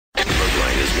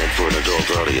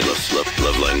sexuality in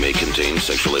Loveline may contain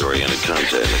sexually oriented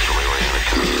content.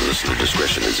 Listener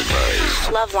discretion is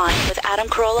advised. Loveline with Adam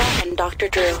Carolla and Dr.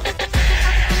 Drew.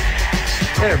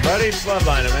 Hey, everybody, it's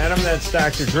Loveline. I'm Adam. That's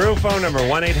Dr. Drew. Phone number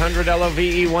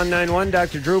 1-800-LOVE-191.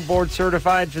 Dr. Drew,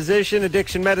 board-certified physician,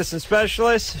 addiction medicine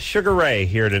specialist. Sugar Ray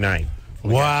here tonight.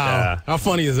 Wow. How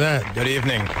funny is that? Good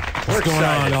evening. What's going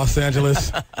on, Los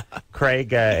Angeles?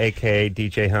 Craig, a.k.a.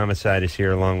 DJ Homicide, is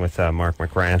here along with Mark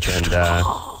McGrath. And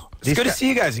it's good to see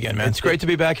you guys again, man. It's great to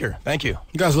be back here. Thank you.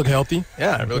 You guys look healthy.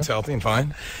 Yeah, everybody looks healthy and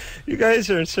fine. You guys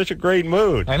are in such a great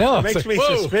mood. I know. It makes me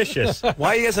suspicious. Why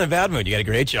are you guys in a bad mood? You got a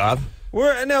great job.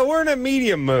 We're in a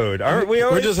medium mood, aren't we?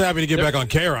 We're just happy to get back on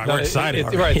K-Rock. We're excited.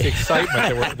 Right, it's the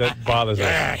excitement that bothers us.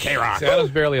 Yeah, K-Rock.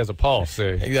 Adams barely has a pulse.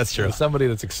 That's true. Somebody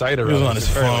that's excited. He was on his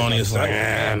phone. He's like,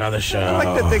 another show. I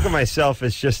like to think of myself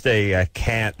as just a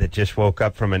cat that just woke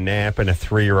up from a nap, and a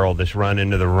 3-year-old has run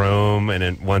into the room and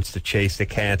it wants to chase the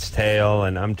cat's tail,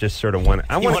 and I'm just sort of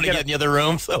I want to get in the other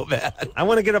room so bad. I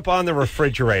want to get up on the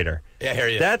refrigerator. Yeah, I hear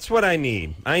you. That's what I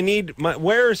need.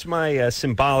 Where's my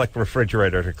symbolic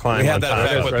refrigerator to climb on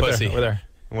top of? With pussy. Over there.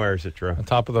 Where is it, Drew? On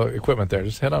top of the equipment there.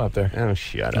 Just head on up there. Oh,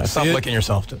 shut up. Stop licking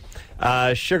yourself.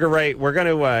 Sugar Ray, we're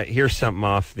going to hear something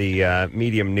off the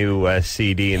medium new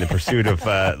CD, In the Pursuit of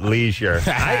Leisure.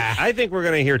 I think we're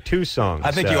going to hear 2 songs. I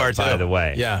think you are, too. By the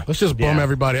way. Yeah. Let's just bum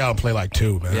everybody out and play like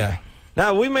 2, man. Yeah.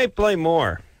 Now, we may play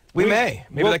more. We may.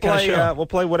 Maybe we'll that kind of show. We'll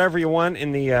play whatever you want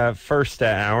in the first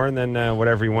hour, and then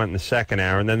whatever you want in the second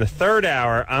hour. And then the third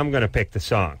hour, I'm going to pick the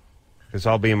song, because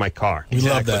I'll be in my car. We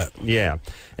love that. Yeah.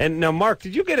 And now, Mark,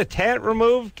 did you get a tat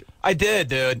removed? I did,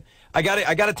 dude. I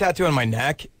got a tattoo on my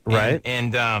neck. Right.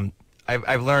 And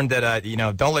I've learned that,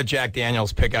 don't let Jack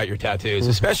Daniels pick out your tattoos,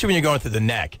 especially when you're going through the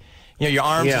neck. Your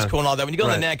arms is cool and all that. When you go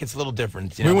in the neck, it's a little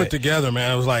different. We went together,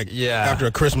 man. It was like after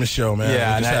a Christmas show, man.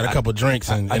 Yeah, we just had a couple drinks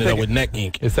and ended up with neck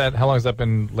ink. How long has that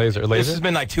been laser? This has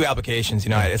been like 2 applications.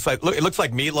 It's like it looks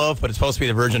like meatloaf, but it's supposed to be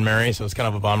the Virgin Mary, so it's kind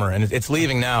of a bummer. And it's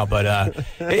leaving now, but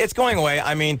it's going away.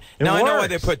 I mean, now I know why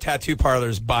they put tattoo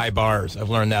parlors by bars. I've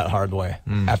learned that hard way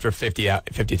after 50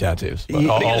 tattoos. But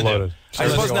all loaded. I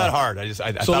suppose it's not hard. I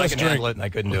thought I could handle it, and I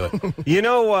couldn't do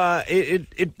it.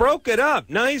 It broke it up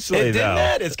nicely, It didn't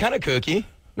it? It's kind of kooky.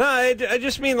 No, I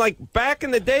just mean, like, back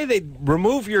in the day, they'd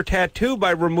remove your tattoo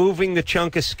by removing the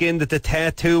chunk of skin that the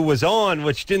tattoo was on,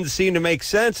 which didn't seem to make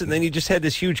sense, and then you just had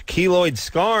this huge keloid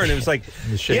scar, and it was like,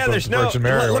 there's no...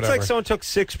 It looks like someone took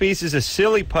 6 pieces of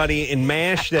silly putty and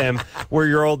mashed them where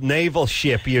your old naval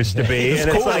ship used to be, and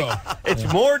it's like,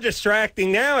 it's more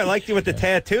distracting now. I liked you with the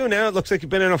tattoo. Now it looks like you've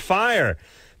been in a fire.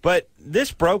 But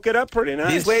this broke it up pretty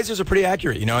nice. These lasers are pretty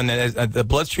accurate, and the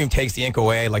bloodstream takes the ink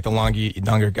away like the longer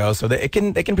it goes, so they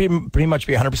can pretty much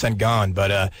be 100% gone.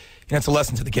 But it's a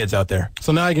lesson to the kids out there.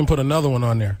 So now you can put another one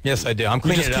on there. Yes, I do. I'm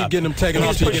cleaning it up. You just keep getting them taken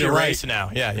off so you get it right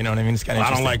now. Yeah, you know what I mean. It's kind of. I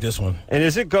don't like this one. And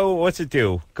what's it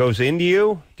do? Goes into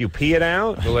you? Do you pee it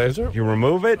out? The laser? Do you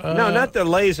remove it? No, not the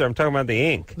laser. I'm talking about the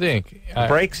ink. The ink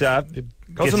breaks up.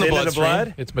 Goes in the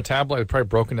bloodstream. It's metabolized. It's probably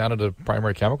broken down into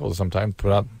primary chemicals sometimes.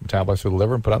 Put out metabolized through the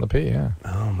liver and put out in the pee. Yeah.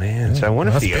 Oh man! So I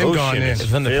wonder if the ocean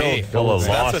is in the pee. full of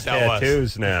lost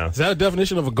tattoos now. Is that a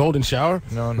definition of a golden shower?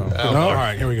 No. No. All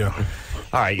right, here we go.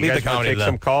 All right, you guys want to take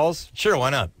some calls? Sure, why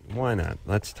not? Why not?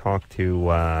 Let's talk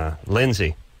to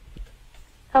Lindsay.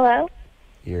 Hello.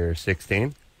 You're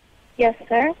 16. Yes,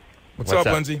 sir. What's up,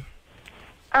 Lindsay?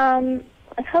 A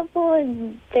couple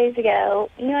of days ago,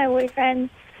 my boyfriend,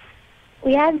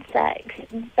 we had sex,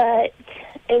 but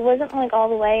it wasn't like all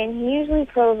the way, and he usually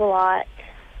pros a lot.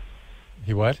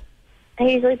 He what?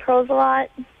 He usually pros a lot.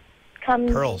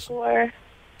 Pearls.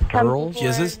 Pearls?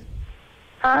 Jizzes?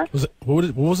 Huh?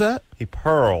 What was that? He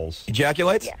pearls.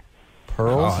 Ejaculates? Yeah.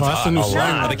 Pearls? Oh, that's the new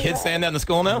slang. Are the kids saying that in the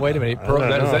school now? Wait a minute.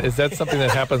 Is that something that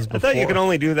happens before? I thought you could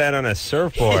only do that on a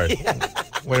surfboard. Wait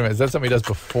a minute. Is that something he does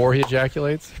before he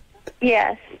ejaculates?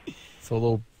 Yes. So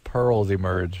little pearls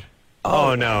emerge.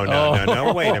 Oh,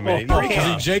 no. Wait a minute. Is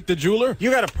he Jake the jeweler? You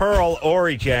got to pearl or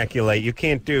ejaculate. You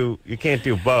can't do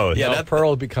both. Yeah, that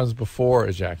pearl becomes before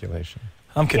ejaculation.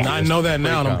 I'm kidding. I know that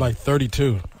now, and I'm like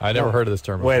 32. I never heard of this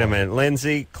term before. Wait a minute.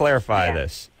 Lindsay, clarify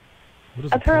this. What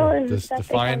is A pearl is stuff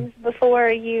that comes before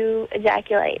you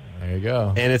ejaculate. There you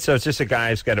go. And so it's just a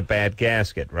guy who's got a bad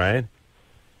gasket, right?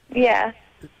 Yeah.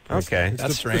 Okay.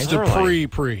 That's strange. It's the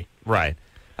pre. Right.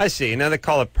 I see. Now they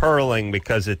call it purling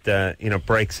because it,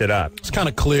 breaks it up. It's kind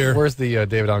of clear. Where's the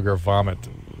David Unger vomit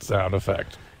sound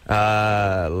effect?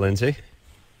 Lindsay?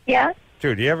 Yeah?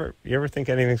 Dude, you ever think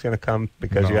anything's going to come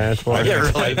because you asked for it? Yeah,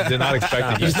 really. I did not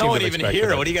expect it. There's no one even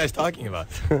here. What are you guys talking about?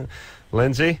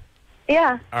 Lindsay?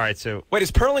 Yeah. All right, so... Wait,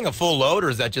 is purling a full load, or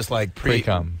is that just like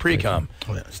pre-cum? Pre-cum.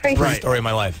 Pre-cum. Story of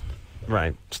my life.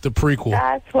 Right. It's the prequel.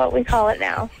 That's what we call it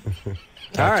now.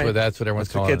 All right. That's what everyone's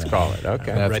That's what calling kids it. call it. Okay.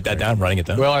 That's Write that great. down. I'm writing it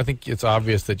down. Well, I think it's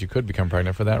obvious that you could become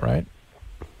pregnant for that, right?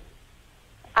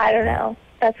 I don't know.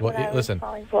 That's Well, what I was listen.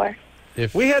 calling for.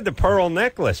 If We had the pearl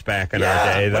necklace back in our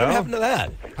day, though. What happened to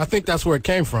that? I think that's where it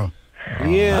came from.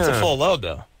 Yeah. That's a full load,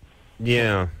 though.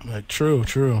 Yeah. Like, true.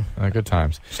 good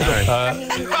times.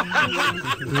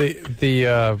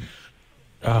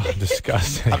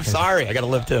 Disgusting. I'm sorry. I got to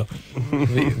live, too.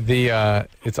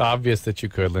 It's obvious that you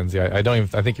could, Lindsay. I don't even.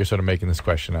 I think you're sort of making this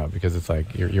question up because it's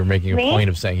like you're making a Me? point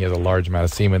of saying he has a large amount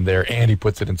of semen there and he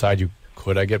puts it inside you.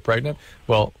 Could I get pregnant?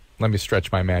 Well, let me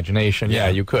stretch my imagination. Yeah,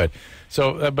 you could.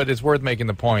 So, but it's worth making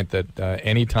the point that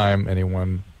anytime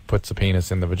anyone puts a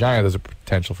penis in the vagina, there's a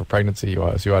potential for pregnancy.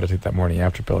 So you ought to take that morning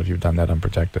after pill if you've done that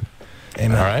unprotected.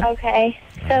 Amen. All right. Okay.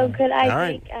 So could I All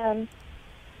right. take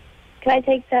could I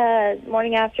take the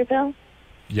morning after pill?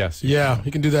 Yes. Yeah,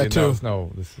 you can do that too.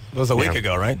 No, this is. It was a week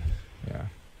ago, right? Yeah.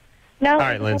 No. All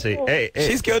right, Lindsay. Hey.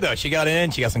 She's good, though. She got in.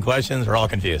 She got some questions. We're all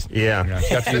confused. Yeah. Yeah,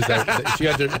 she had to use that. She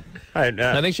had to. All right.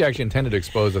 I think she actually intended to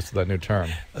expose us to that new term.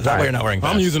 Is that why you're not wearing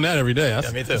I'm pants? using that every day.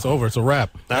 That's, me too. It's over. It's a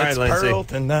wrap. all right, It's Lindsay. Pearl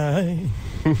tonight.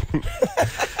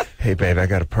 Hey, babe, I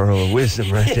got a pearl of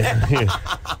wisdom right down here.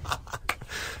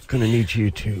 Gonna need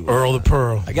you to. Earl the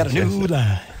Pearl. I got a new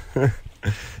line.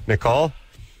 Nicole?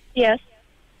 Yes.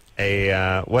 Hey,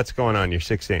 what's going on? You're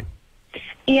 16.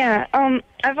 Yeah.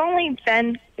 I've only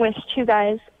been with 2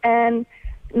 guys, and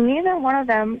neither one of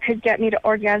them could get me to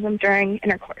orgasm during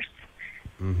intercourse.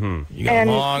 You got And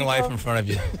a long people- life in front of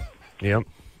you. Yep.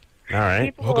 All right.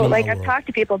 People, Welcome to like, my I've world. talked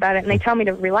to people about it, and they tell me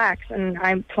to relax, and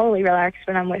I'm totally relaxed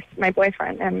when I'm with my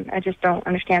boyfriend, and I just don't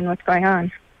understand what's going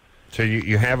on. So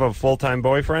you have a full-time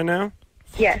boyfriend now?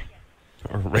 Yes.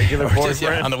 Or a regular Or just,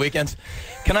 boyfriend? on the weekends.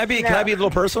 Can I be a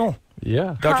little personal?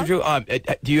 Yeah. Dr. Drew,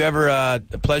 do you ever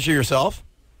pleasure yourself?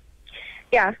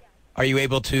 Yeah. Are you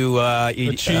able to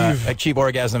achieve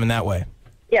orgasm in that way?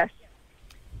 Yes.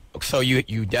 So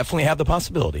you definitely have the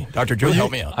possibility. Dr. Drew,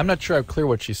 help me out. I'm not sure I'm clear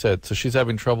what she said. So she's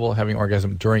having trouble having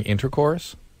orgasm during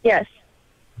intercourse? Yes.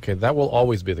 Okay, that will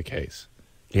always be the case.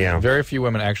 Yeah. Very few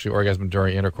women actually orgasm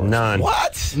during intercourse. None.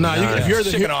 What? Nah, if you're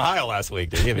the Chicken Ohio last week,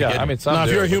 dude. You Yeah, I mean, some if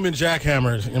do. you're a human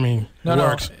jackhammer, I mean, No, it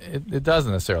works. it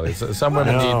doesn't necessarily. Some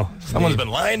women No. need. Someone's been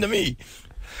lying to me.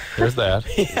 There's that.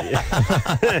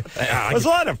 There's a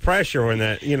lot of pressure when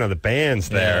the band's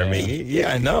there. I mean,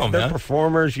 Yeah, I know, they're man.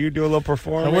 performers. You do a little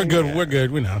performing. We're good. We're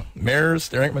good. We know. Mirrors,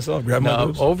 staring at myself, grab my No,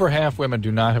 boobs. over half women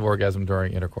do not have orgasm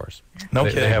during intercourse. No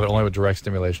they kidding. have it only with direct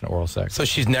stimulation, oral sex. So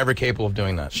she's never capable of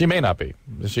doing that. She may not be.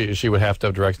 She would have to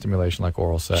have direct stimulation like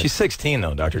oral sex. She's 16,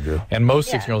 though, Dr. Drew. and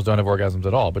most 16-year-olds don't have orgasms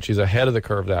at all, but she's ahead of the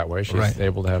curve that way. She's Right.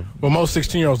 able to have. Well, most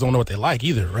 16-year-olds don't know what they like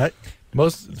either, right?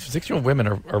 Most 16-year-old women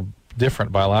are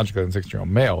different biologically than 16-year-old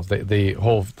males. The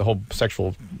whole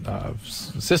sexual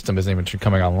system isn't even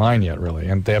coming online yet, really,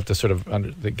 and they have to sort of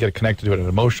they get connected to it in an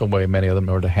emotional way. Many of them, in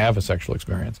order to have a sexual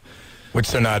experience, Which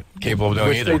they're not capable of doing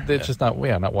which either. they're just not.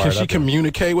 Yeah, not wired Can she up to.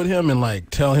 communicate with him and like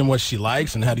tell him what she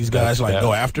likes and how these guys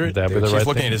go after it? That'd be Dude, the she's right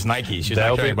looking thing. at his Nike. She's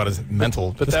That'll not caring be- about his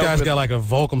mental. But This that guy's would- got like a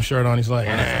Volcom shirt on. He's like,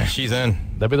 She's in.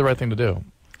 That'd be the right thing to do.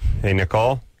 Hey,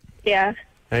 Nicole. Yeah.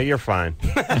 Hey, you're fine.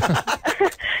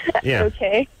 Yeah.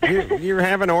 Okay. You're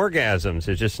having orgasms.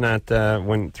 It's just not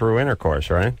when through intercourse,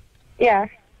 right? Yeah.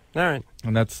 All right.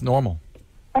 And that's normal.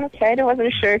 Okay. I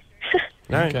wasn't sure. All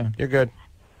right. Okay. You're good.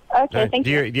 Okay. All right. Thank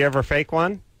Do you. you ever fake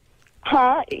one?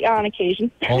 Huh? On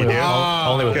occasion. Only, do?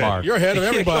 only with Good. Mark. you're ahead of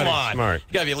everybody. Come on. Smart.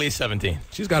 You got to be at least 17.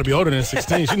 She's got to be older than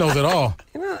 16. She knows it all.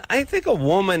 I think a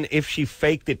woman, if she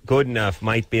faked it good enough,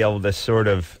 might be able to sort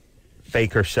of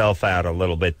fake herself out a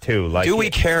little bit too. Like, Do we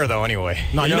care, though, anyway?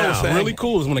 No, you know No. what's really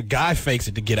cool is when a guy fakes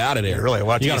it to get out of there. Really?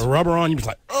 Watch You got these- a rubber on. You just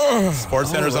like, ugh. Sports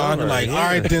Center's on. You're like, all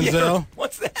right, Denzel.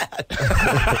 What's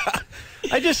that?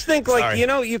 I just think, like,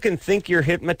 Sorry. you can think you're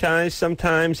hypnotized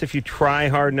sometimes if you try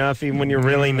hard enough, even when you're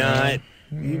really not.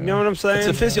 You know what I'm saying? It's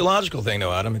a physiological thing,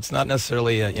 though, Adam. It's not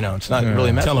necessarily, it's not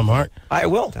really mental. Tell him, Mark. I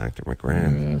will. Dr.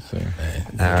 McGrath. Let's see. All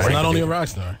He's right. not only a rock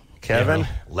star. Kevin,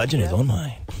 Legend is on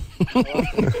mine.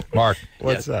 Mark.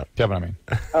 what's up? Kevin, I mean.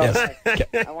 Yes.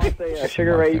 I want to say,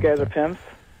 Sugar Ray, you guys are pimps.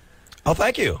 Oh,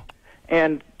 thank you.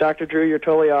 And Dr. Drew, you're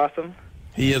totally awesome.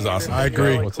 He is awesome. I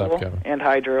agree. Really What's cool. up, Kevin? And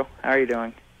hi, Drew. How are you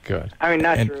doing? Good. I mean,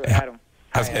 not And- Drew, Adam.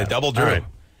 I was gonna double Drew. All right.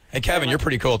 Hey, Kevin, you're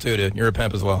pretty cool, too, dude. You're a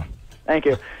pimp as well. Thank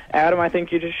you. Adam, I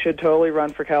think you just should totally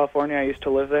run for California. I used to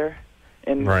live there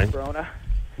in Right. Corona.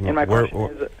 And my Where-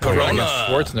 question is, Corona.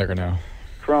 Schwarzenegger now.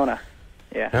 Corona.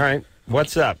 Yeah. All right.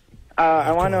 What's up?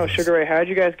 I want to know, Sugar Ray, how did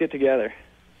you guys get together?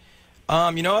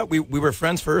 You know what? We were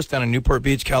friends first down in Newport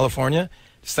Beach, California.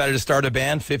 decided to start a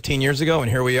band 15 years ago, and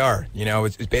here we are. You know,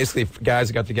 it's basically guys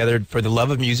that got together for the love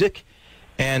of music,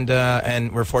 and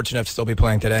we're fortunate enough to still be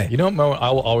playing today. You know what, Mo, I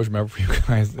will always remember for you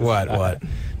guys. What?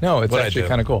 No, it's What'd I actually do?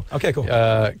 kind of cool. Okay, cool.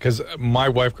 Because my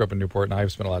wife grew up in Newport, and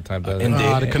I've spent a lot of time there.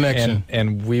 Indeed. The connection.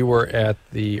 And we were at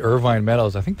the Irvine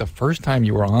Meadows, I think the first time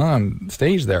you were on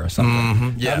stage there or something.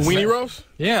 Mm-hmm. Yes. Weenie Roast?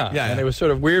 Yeah. Yeah. And it was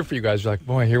sort of weird for you guys. You're like,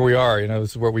 boy, here we are. You know,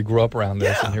 this is where we grew up around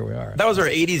this, and here we are. That was our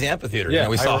 80s amphitheater. Yeah, You know,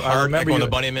 we saw I Hard, remember Echo and you-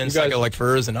 the Bunnymen, you guys- Psycho Like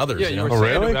Furs, and others. Yeah, you you know? were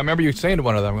saying, I remember you saying to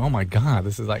one of them, oh my God,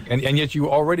 this is like, and yet you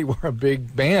already were a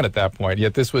big band at that point,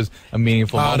 yet this was a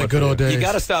meaningful moment. The good for old you. days. You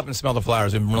got to stop and smell the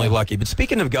flowers. I'm really lucky. But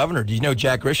speaking of governor, do you know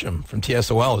Jack Grisham from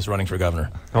TSOL is running for governor?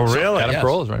 Oh, really? Adam Yes.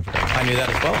 Carolla is running for governor. I knew that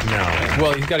as well. No.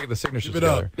 Well, he's got to get the signatures Keep it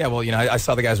up. together. Yeah, well, you know, I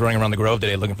saw the guys running around the Grove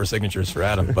today looking for signatures for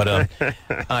Adam. But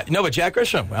no, but Jack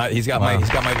Grisham, he's got my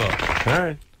vote All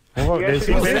right. Well, has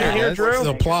he Yes, been in yes. here, This is Drew?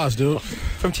 applause, dude.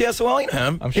 from TSOL. You know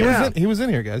him. I'm He sure. was he was in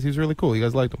here, guys. He was really cool. You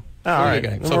guys liked him. All right.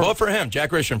 Okay. So vote for him, Jack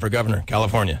Grisham for governor,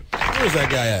 California. Where's that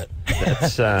guy at? That's,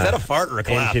 Is that a fart or a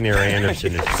clap? Engineer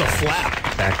Anderson is It's a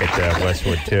flap. back at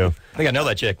Westwood, too. I think I know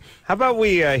that chick. How about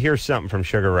we hear something from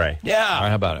Sugar Ray? All right, Yeah.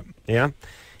 how about it? Yeah?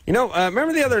 You know,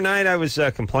 remember the other night I was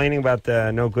complaining about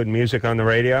the no good music on the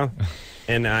radio?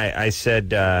 And I said,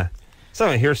 so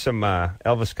here's some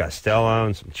Elvis Costello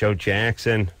and some Joe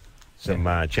Jackson, some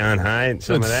John Hyde, and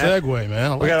some Good of that. segue, man. I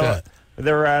like We got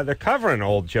that. they're covering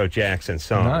old Joe Jackson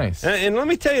song. Nice. And let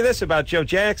me tell you this about Joe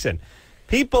Jackson.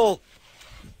 People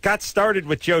got started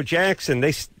with Joe Jackson.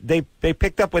 They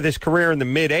picked up with his career in the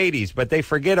mid '80s, but they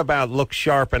forget about Look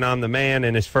Sharp and I'm the Man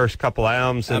in his first couple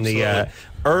albums in the Absolutely.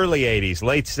 early '80s,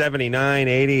 late '79,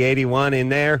 '80, '81 in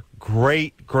there.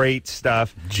 Great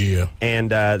stuff. Yeah.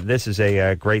 And this is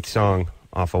a great song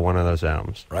off of one of those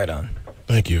albums. Right on.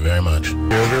 Thank you very much. Sugar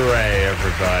Ray,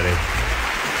 everybody.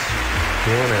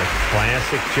 Doing a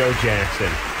classic Joe Jackson.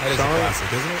 That is a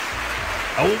classic, isn't it?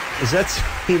 Oh, is that,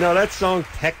 you know, that song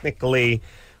technically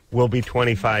will be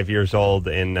 25 years old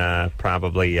in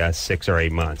probably 6 or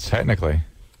 8 months. Technically.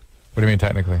 What do you mean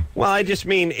technically? Well, I just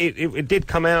mean it did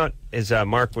come out, as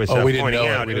Mark was Oh, we didn't pointing know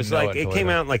it. out. We It was didn't know like it it till came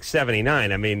later. out in like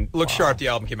 '79. I mean, Look Sharp, the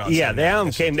album came out. in yeah, the 79.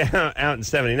 album came out in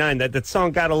 '79. That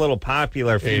song got a little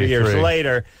popular a few 83. years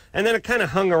later, and then it kind of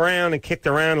hung around and kicked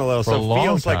around a little. For so a it long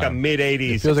feels like a time. mid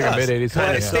 '80s. It feels like a Yes. mid-'80s Well,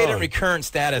 song, it yeah. stayed in recurrent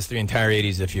status the entire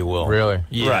 80s, if you will. Really?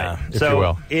 Yeah. Right. If so you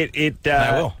will.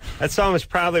 I will. That song was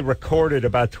probably recorded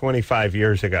about 25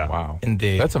 years ago. Wow.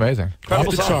 Indeed. That's amazing. Off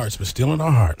Incredible the song. charts, but still in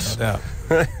our hearts. Yeah.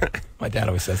 My dad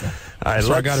always says that. All right, That's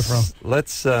where I got it from.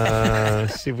 Let's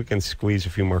see if we can squeeze a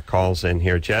few more calls in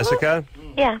here. Jessica,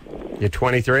 Yeah. you're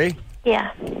 23.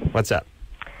 Yeah. What's up?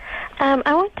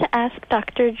 I want to ask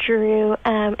Dr. Drew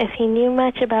if he knew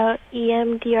much about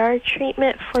EMDR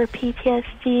treatment for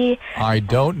PTSD. I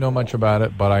don't know much about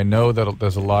it, but I know that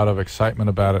there's a lot of excitement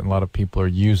about it and a lot of people are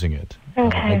using it.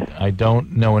 Okay. I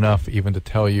don't know enough even to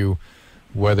tell you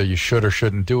whether you should or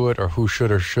shouldn't do it or who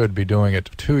should or should be doing it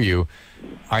to you.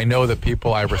 I know that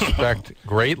people I respect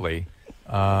greatly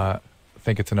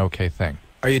think it's an okay thing.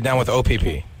 Are you down with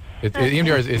OPP?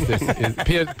 EMDR is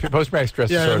post-traumatic stress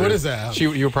Yeah, disorder. what is that?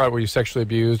 You were probably, were you sexually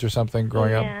abused or something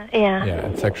growing up? Yeah.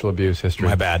 Yeah, sexual abuse history.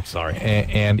 My bad. Sorry.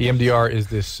 And EMDR is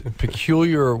this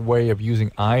peculiar way of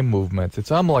using eye movements.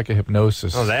 It's almost like a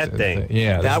hypnosis. Oh, that thing.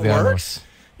 Yeah. That that's the eye works?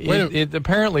 It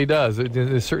apparently does. There's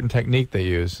a certain technique they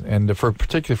use, and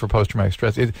particularly for post-traumatic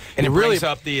stress. And it really brings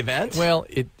up the event? Well,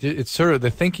 it's sort of, the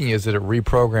thinking is that it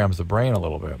reprograms the brain a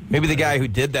little bit. Maybe the guy who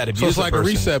did that So abused it's like the a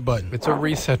person. reset button. It's a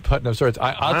reset button of sorts.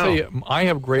 I'll Wow. tell you, I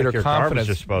have greater Like your garbage confidence.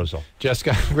 disposal.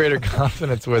 Jessica, greater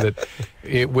confidence with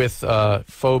it with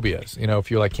phobias. You know,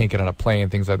 if you like can't get on a plane,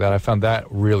 things like that. I found that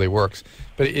really works,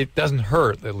 but it doesn't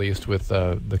hurt, at least with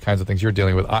the kinds of things you're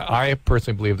dealing with. I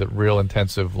personally believe that real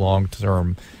intensive,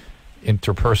 long-term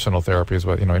interpersonal therapy is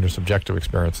what, intersubjective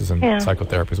experiences and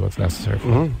psychotherapy is what's necessary for.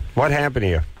 Mm-hmm. What happened to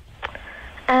you?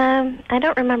 I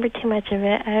don't remember too much of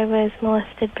it. I was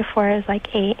molested before I was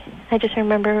like 8. I just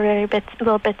remember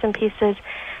little bits and pieces.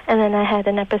 And then I had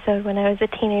an episode when I was a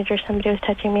teenager. Somebody was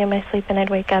touching me in my sleep, and I'd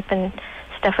wake up and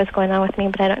stuff was going on with me,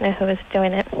 but I don't know who was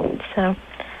doing it. So.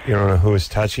 You don't know who was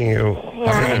touching you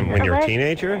when you were a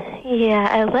teenager?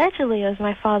 Yeah, allegedly it was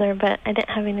my father, but I didn't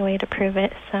have any way to prove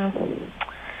it, so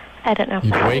I don't know.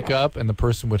 You'd wake up and the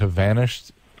person would have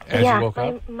vanished as you woke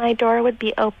up? My door would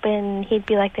be open. He'd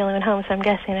be like the only one home, so I'm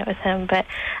guessing it was him. But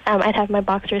I'd have my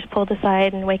boxers pulled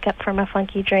aside and wake up from a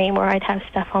funky dream, or I'd have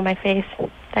stuff on my face.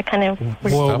 That kind of...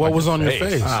 Well, what was on your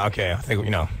face? Okay. I think,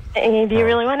 Do you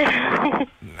really want to?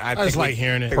 I just like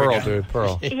hearing it. Pearl, dude,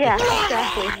 Pearl. Yeah,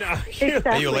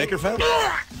 exactly. Are you a Laker fan?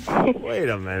 Wait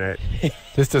a minute.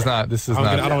 This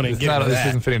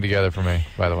isn't fitting together for me,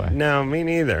 by the way. No, me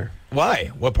neither.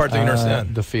 Why? What part do you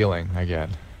understand? The feeling I get.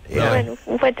 Really?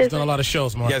 What does He's done a lot of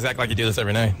shows, Mark. You guys act like you do this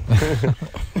every night.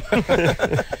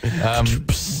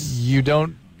 You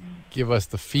don't give us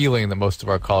the feeling that most of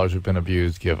our callers who've been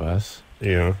abused give us.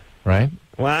 Yeah. Right?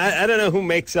 Well, I don't know who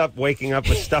makes up waking up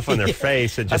with stuff on their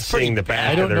face and just seeing the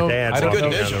back of their dads walking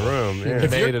down the room. Yeah.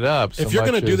 If made it up. If you're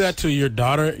going to do that to your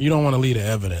daughter, you don't want to leave the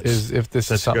evidence. If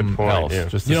this is something else. Yeah.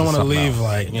 Just you don't want to leave,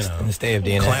 in the state of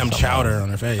DNA. Clam chowder on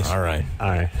her face. All right.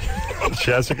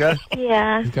 Jessica?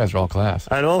 Yeah. You guys are all class.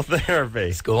 Adult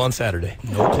therapy. School on Saturday.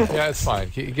 Yeah, it's fine.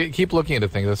 Keep looking into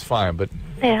things. That's fine. But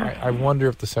Yeah. I wonder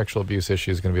if the sexual abuse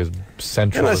issue is going to be as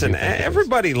central And listen, as you think it is.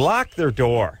 everybody lock their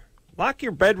door. Lock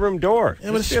your bedroom door.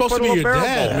 Yeah, but it's supposed to be your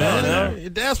dad, man. Your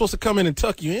dad's supposed to come in and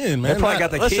tuck you in, man. They probably got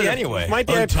the key anyway. If my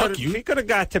dad if he could have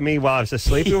got to me while I was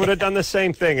asleep, he would have done the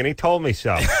same thing, and he told me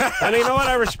so. And you know what?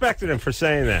 I respected him for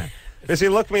saying that. Because he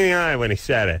looked me in the eye when he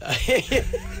said it.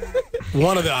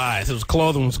 One of the eyes. It was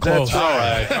closed. One was closed. All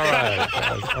right.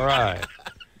 All right.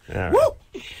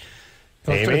 Woo!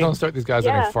 Don't start these guys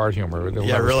having fart humor. They'll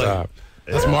never really. stop.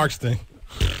 That's Mark's thing.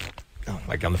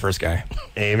 Like I'm the first guy.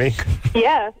 Amy?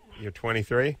 Yeah. You're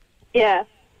 23? Yeah.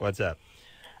 What's up?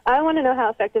 I want to know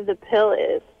how effective the pill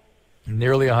is.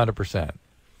 Nearly 100%.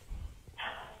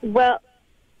 Well,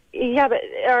 yeah, but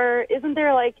isn't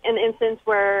there like an instance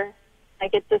where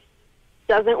like it just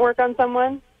doesn't work on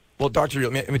someone? Well, Doctor,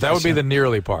 that would be the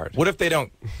nearly part. What if they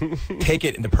don't take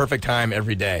it in the perfect time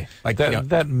every day? Like that,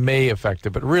 that may affect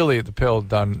it, but really, the pill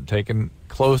taken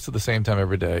close to the same time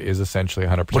every day is essentially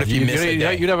 100%. What if you miss a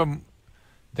day? You'd have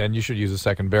then you should use a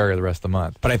second barrier the rest of the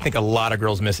month. But I think a lot of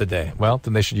girls miss a day. Well,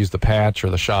 then they should use the patch or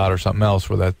the shot or something else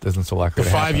where that isn't so likely The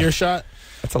to happen. 5-year shot?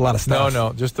 That's a lot of stuff.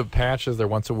 No, just the patches. They're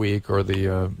once a week, or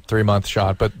the 3-month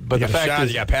shot. But the fact is,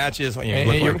 you got patches.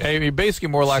 You're basically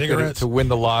more likely to win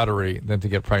the lottery than to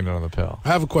get pregnant on the pill. I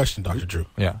have a question, Dr. Drew.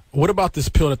 Yeah. What about this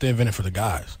pill that they invented for the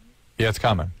guys? Yeah, it's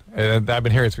coming. I've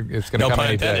been hearing it's going to come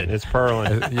any day. It's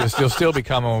purling. You'll still be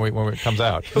coming when it comes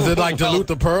out. Does it like dilute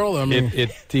the pearl? I mean, it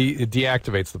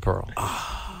deactivates the pearl.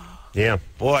 Yeah.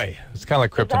 Boy. It's kind of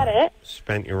like kryptonite. Is that it?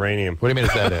 Spent uranium. What do you mean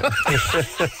is that it?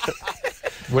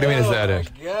 What do you mean is that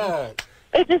it? God.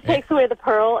 It just takes away the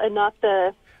pearl and not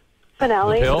the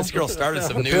finale. The pill? This girl started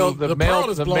some new. The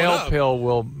male pill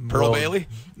will Bailey?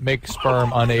 make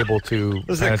sperm unable to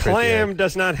The penetrate clam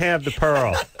does not have the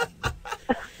pearl.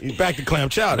 Back to clam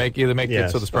chowder. Either make it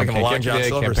so the sperm Like can't Long get to John the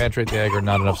egg, can't Silver's. penetrate the egg, or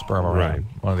not enough sperm around. Right.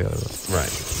 One or the other.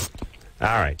 Right.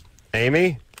 All right.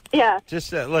 Amy? Yeah.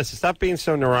 Just listen, stop being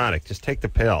so neurotic. Just take the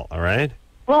pill, all right?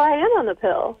 Well, I am on the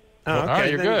pill. Oh, okay. All right,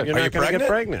 you're then good. You're Are not you going to get pregnant?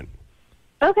 pregnant.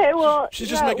 Okay, well, She's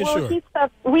just making sure.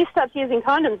 We stopped using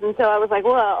condoms, and so I was like,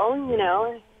 well,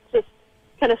 it just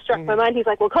kind of struck my mind. He's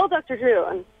like, well, call Dr. Drew.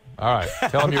 And All right.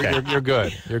 Tell him you're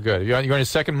good. You're good. You're on your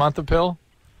second month of pill?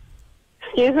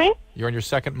 excuse me? You're on your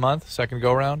second month, second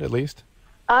go-round at least?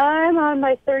 I'm on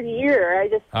my 3rd year. I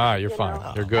just You're fine.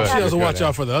 You're good. She doesn't You're watch good.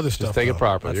 out for the other stuff. Just take it though.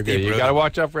 properly. You're That's good. deep You got to rhythm.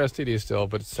 watch out for STDs still,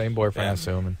 but it's the same boyfriend, I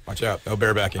assume. And Watch out. No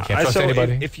barebacking. Can't trust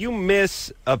anybody. If you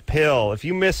miss a pill, if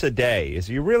you miss a day, is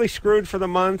you really screwed for the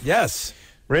month? Yes.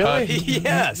 Really?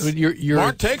 Yes. You're,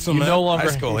 Mark takes them, you man. no longer,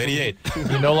 High school, 88.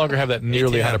 You no longer have that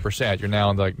nearly 18. 100%. You're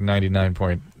now like 99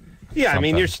 point. Yeah, I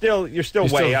mean, you're still You're way still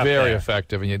up very there.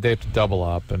 effective, and they have to double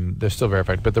up, and they're still very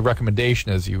effective. But the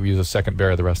recommendation is you use a second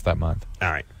barrier the rest of that month. All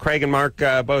right. Craig and Mark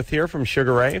both here from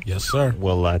Sugar Ray. Yes, sir.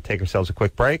 We'll take ourselves a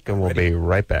quick break, and we'll be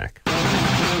right back.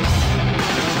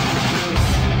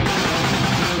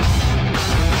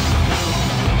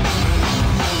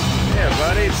 Hey,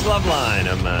 everybody. It's Loveline.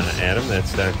 I'm Adam.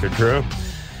 That's Dr. Drew.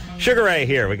 Sugar Ray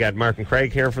here. We got Mark and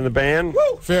Craig here from the band.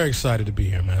 Very excited to be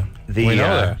here, man. We know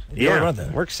that.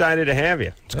 Yeah, we're excited to have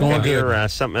you. It's going good. Hear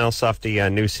something else off the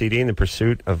new CD, In the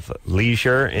Pursuit of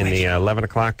Leisure, in the 11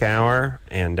 o'clock hour.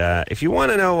 And if you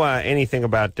want to know anything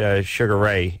about Sugar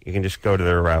Ray, you can just go to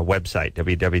their website,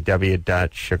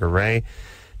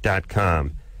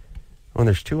 www.sugarray.com. Oh,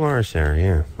 there's 2 R's there,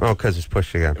 yeah. Oh, because it's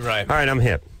pushed together. Right. All right, I'm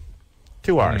hip.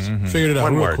 2 R's. Figured it out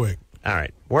One real word. quick. All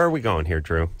right. Where are we going here,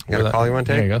 Drew? You got a call you want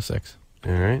to There take? you go, 6.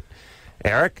 All right.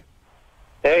 Eric,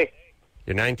 Hey.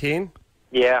 you're 19?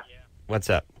 Yeah. What's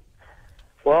up?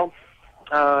 Well,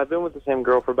 I've been with the same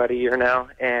girl for about a year now,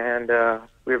 and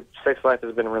sex life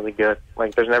has been really good.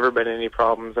 Like, there's never been any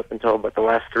problems up until about the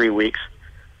last 3 weeks.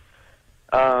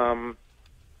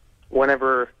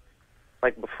 Whenever,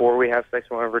 like, before we have sex,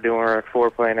 whenever we're doing our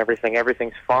foreplay and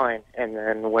everything's fine. And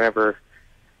then whenever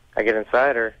I get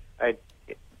inside her,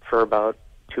 for about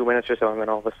 2 minutes or so, and then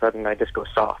all of a sudden I just go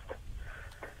soft.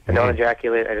 I don't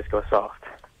ejaculate, I just go soft.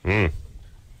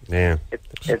 Yeah.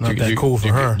 It's Not that cool for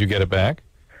her. You get it back?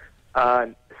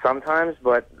 Sometimes,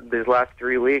 but these last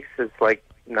 3 weeks, it's like,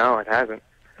 no, it hasn't.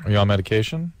 Are you on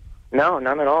medication? No,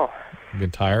 none at all. You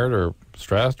been tired or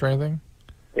stressed or anything?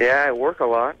 Yeah, I work a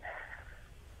lot.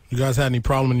 You guys had any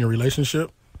problem in your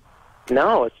relationship?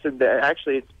 No, it's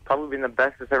probably been the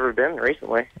best it's ever been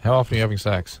recently. How often are you having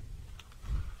sex?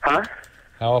 Huh?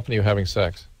 How often are you having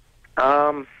sex?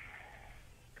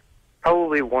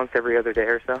 Probably once every other day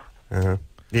or so.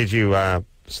 Did you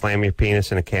slam your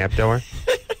penis in a cab door?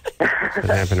 That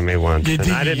happened to me once. And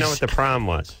I didn't know what the problem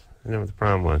was.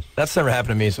 That's never happened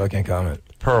to me, so I can't comment.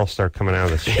 Pearls start coming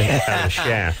out of the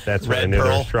shaft. That's when I knew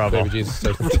there was trouble. Baby Jesus.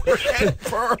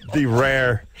 The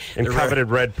rare and coveted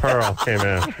red pearl came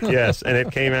out. Yes, and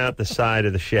it came out the side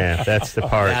of the shaft. That's the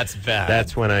part. That's bad.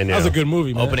 That's when I knew. That was a good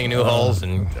movie, man. Opening new holes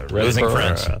and losing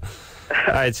friends. All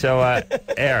right, so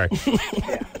Eric.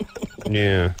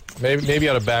 Yeah. Maybe you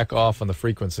ought to back off on the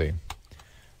frequency.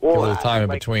 Well, a little time in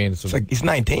between. It's like he's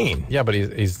 19. Yeah, but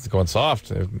he's going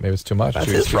soft. Maybe it's too much. That's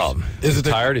his problem. Is it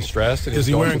tired? He's stressed. Is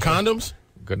he wearing condoms?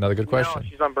 Another good question. No,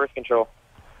 she's on birth control.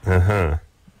 And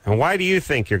why do you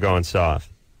think you're going soft?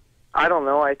 I don't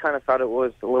know. I kind of thought it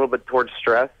was a little bit towar's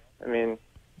stress. I mean,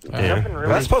 nothing really.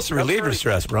 That's supposed to relieve your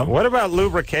stress, bro. What about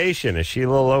lubrication? Is she a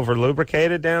little over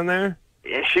lubricated down there?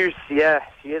 She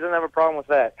doesn't have a problem with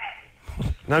that.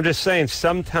 And I'm just saying,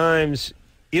 sometimes,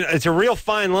 it's a real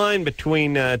fine line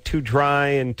between too dry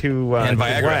and too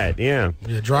Viagra. wet. Yeah.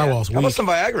 Yeah, drywall's How about weak. some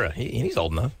Viagra? He's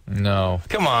old enough. No.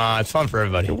 Come on, it's fun for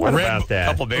everybody. What about that?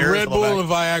 Couple beers, Red Bull and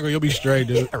Viagra, you'll be straight,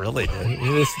 dude. I really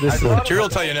do. This Drew will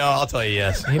tell you no. I'll tell you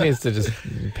yes. he needs to just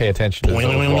pay attention to his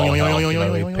overall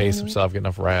health. He pace himself, get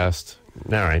enough rest.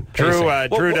 All right.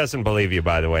 Drew doesn't believe you,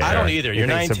 by the way. I don't Eric. either. He You're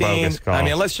thinks it's a 19. bogus call. I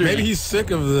mean, unless you're Maybe he's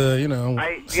sick of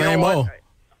the, same old.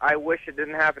 I wish it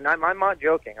didn't happen. I'm not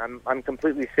joking. I'm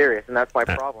completely serious, and that's my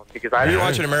problem because you're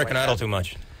watching American Idol too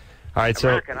much. All right, so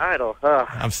American Idol. Ugh.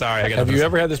 I'm sorry. Have you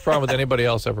ever had this problem with anybody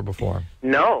else ever before?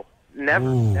 No, never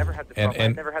had this problem.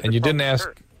 I've never had this And you problem didn't with ask.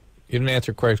 her. You didn't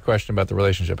answer Craig's question about the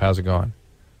relationship. How's it going?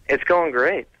 It's going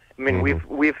great. I mean,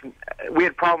 we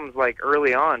had problems like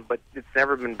early on, but it's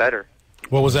never been better.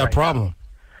 What was that problem?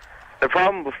 The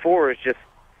problem before is just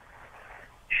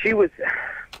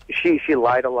she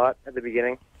lied a lot at the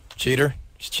beginning. Cheater?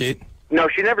 She cheat? No,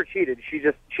 she never cheated.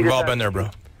 We've all been there, bro.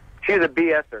 She's a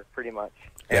BSer, pretty much.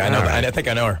 Yeah, I know. I think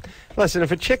I know her. listen,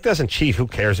 if a chick doesn't cheat, who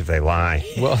cares if they lie?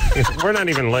 Well, we're not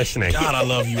even listening. God, I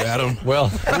love you, Adam.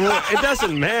 Well, it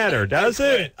doesn't matter, does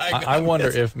it? I wonder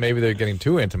if maybe they're getting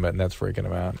too intimate and that's freaking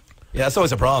him out. Yeah, that's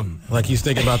always a problem. Like he's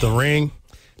thinking about the ring.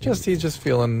 He's just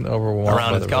feeling overwhelmed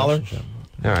around by his the collar. relationship.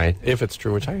 All right. If it's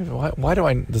true, which why do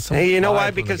I? Hey, you know why?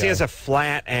 Because he has a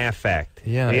flat affect.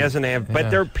 Yeah, he doesn't have.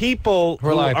 But there are people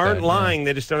who like aren't that, lying.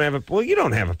 They just don't have a. Well, you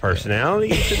don't have a personality.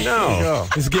 You should know.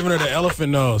 He's giving her the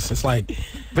elephant nose. It's like.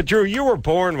 But Drew, you were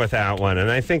born without one, and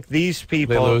I think these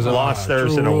people lost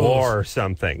theirs in a war or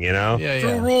something. You know. Yeah.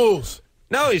 True rules.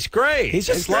 No, he's great. He's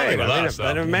just great. loving with us,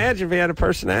 But though. imagine if he had a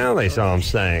personality. That's all I'm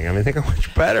saying. I mean, think how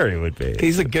much better he would be.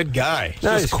 He's a good guy.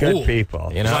 No, just he's cool. good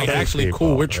people. You know, It's like Good actually people.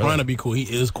 cool. We're trying to be cool. He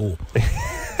is cool.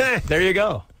 There you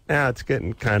go. Now it's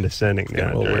getting condescending now. a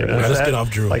little Drew. weird. You know Let's that? get off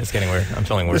Drew. It's getting weird. I'm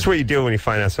feeling weird. This is what you do when you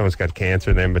find out someone's got cancer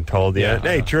and they haven't been told yet.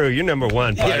 Yeah. Hey, Drew, you're number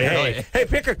one. Buddy. really. Hey,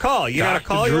 pick a call. You got a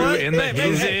call you Drew want? in the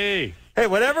Hey,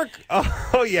 whatever.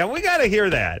 Oh, yeah, we got to hear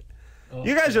that.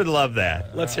 You guys would love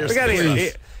that. Let's hear We got to some,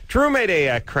 hear. Drew made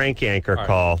a crank anchor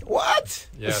call. What?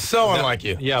 Yeah. It's so unlike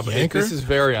you. Yeah, but Anchor? this is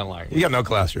very unlike. You got no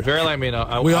class here. Very unlike me.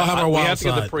 No, We all have our We wild have to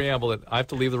get side. the preamble that I have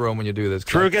to leave the room when you do this.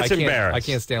 Drew I gets can't- embarrassed. I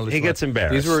can't stand listening. He gets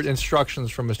embarrassed. These were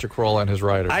instructions from Mr. Carolla and his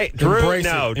writer. Drew Embrace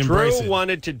it. Embrace Drew it.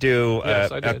 wanted to do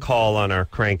Yes, I a did. call on our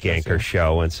crank anchor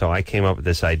show, and so I came up with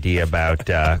this idea about.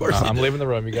 I'm leaving the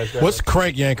room. You guys. Grab What's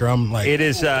Crank Yanker? I'm like, It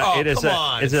is. come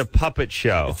on. It's a puppet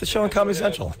show. It's the show on Comedy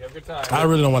Central. I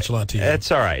really don't watch a lot of TV.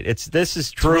 It's all right. This is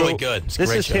Drew. really good. It's a This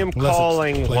great is show. him Unless it's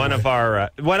calling Playboy. one of our.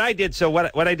 What I did. So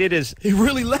what I did is He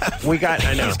really left. we got.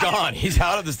 I know. He's gone. He's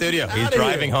out of the studio. He's Outta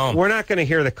driving here. home. We're not going to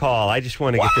hear the call. I just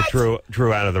want to get the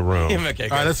Drew out of the room. Okay,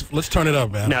 All right, let's turn it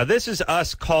up, man. Now, this is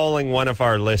us calling one of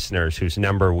our listeners whose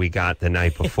number we got the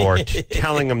night before,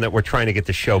 telling them that we're trying to get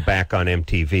the show back on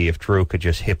MTV if Drew could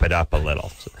just hip it up a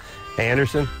little.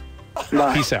 Anderson?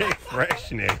 Peace out.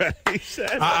 Fresh name. He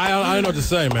said. I don't know what to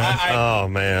say, man. Oh,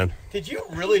 man. Did you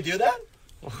really do that?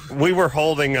 We were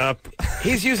holding up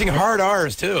He's using hard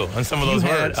R's, too, on some of those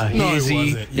words. No, he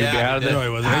wasn't. Yeah, No, he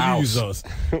wasn't. You use those.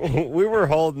 We were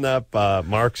holding up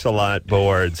Mark's a lot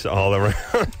boards all around.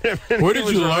 Where did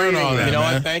you learn all that? You know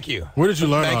man? what? Thank you. Where did you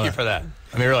learn all Thank you that? for that.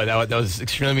 I mean, really, that was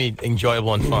extremely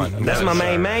enjoyable and fun. That's my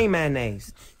main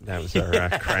mayonnaise. That was our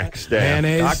crack staff.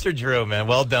 Mayonnaise. Dr. Drew, man,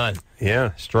 well done.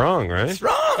 Yeah, strong, right?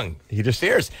 Strong. He just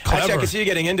Fierce. Actually, I Clever. can see you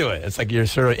getting into it. It's like your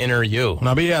sort of inner you.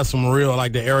 Now, but he has some real,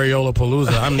 like the Areola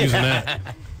Palooza. I'm using that.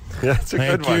 Yeah, that's a good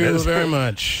Thank one. you isn't very it?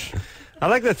 much. I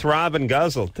like the throb and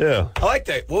guzzle too. I like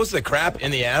that. What was the crap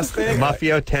in the ass thing?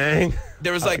 Muffio Tang.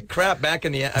 There was like crap back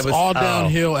in the ass. It's all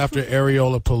downhill after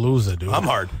Areola Palooza, dude. I'm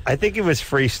hard. I think he was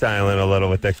freestyling a little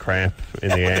with the crap in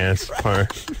the ass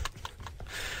part.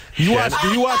 Do you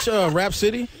watch Rap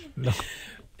City? No.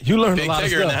 You learned Big a lot of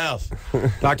figure in the stuff.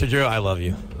 house. Dr. Drew, I love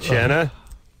you. Jenna,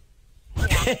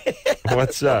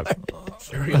 what's up?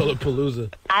 Areola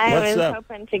Palooza. I What's was up?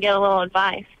 hoping to get a little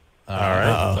advice. All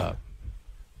right. What's up?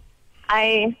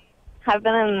 I have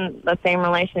been in the same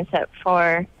relationship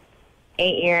for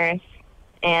 8 years,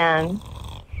 and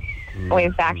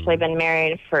we've actually been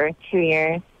married for 2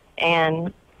 years.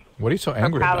 And What are you so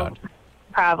angry about?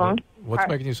 problem. What's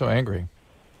making you so angry?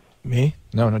 Me?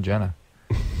 No, Jenna.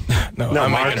 No, No,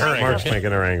 I'm Mark's, making her angry. Mark's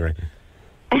making her angry.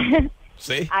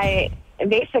 See? I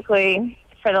basically,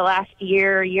 for the last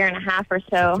year and a half or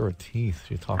so, Through her teeth.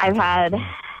 She's talking. I've had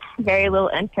very little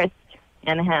interest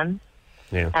in him.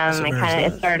 Yeah.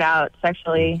 It started out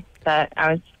sexually that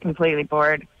I was completely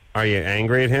bored. Are you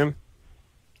angry at him?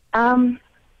 Um,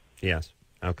 Yes.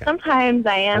 Okay. sometimes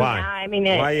I am. Why? Now. I mean,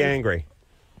 Why are you angry?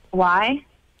 Why?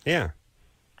 Yeah.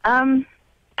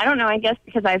 I don't know. I guess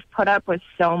because I've put up with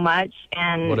so much,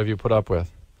 and What have you put up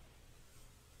with?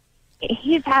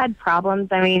 he's had problems.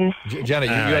 I mean, Jenna,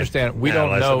 you All right. understand? We No,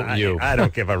 don't listen, know you. I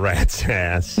don't give a rat's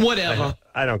ass. Whatever.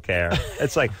 I don't care.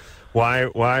 It's like, why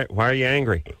are you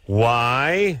angry?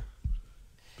 Why?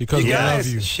 Because we love Yes,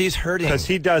 you. she's hurting. Because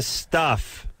he does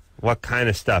stuff. What kind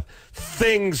of stuff?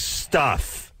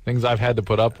 Stuff. Things I've had to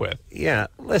put up with. Yeah,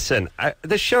 listen,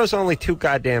 this show's only 2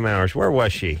 goddamn hours. Where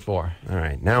was she? 4. All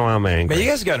right, now I'm angry. Man, you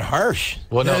guys got harsh.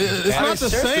 Well, no, It's not the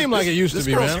seriously, same like it used to this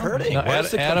be, girl's man. hurting. no,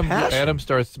 Where's the Adam compassion?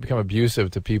 starts to become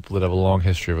abusive to people that have a long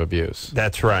history of abuse.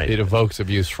 That's right. It evokes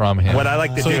abuse from him. What I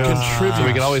like to So do you contribute. So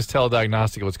we can always tell a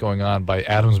diagnostic of what's going on by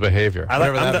Adam's behavior.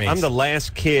 Whatever that I'm means. the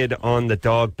last kid on the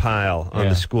dog pile on Yeah.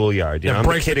 the schoolyard. You That know, I'm the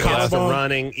breaks kid the against the collarbone?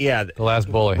 running. Yeah. The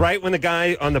last bully. Right when the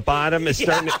guy on the bottom is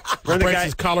starting to, when the Breaks guy,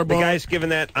 his the collarbone? guy's giving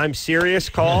that "I'm serious"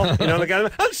 call. You know, the guy,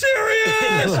 "I'm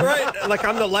serious," right? Like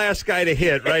I'm the last guy to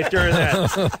hit right during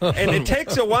that, and it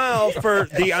takes a while for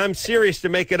the "I'm serious" to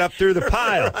make it up through the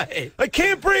pile. Right. I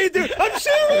can't breathe, dude. I'm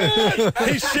serious.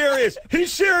 He's serious.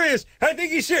 He's serious. I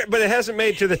think he's serious, but it hasn't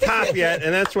made to the top yet,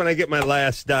 and that's when I get my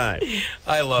last dive.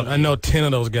 I love I it. know 10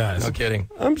 of those guys. No kidding.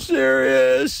 I'm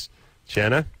serious.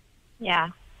 Jenna? yeah.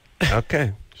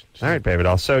 Okay. All right, baby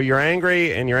doll. So you're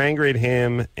angry, and you're angry at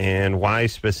him, and why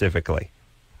specifically?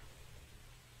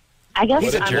 I guess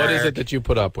He's a I'm jerk. What is it that you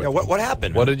put up with? Yeah, what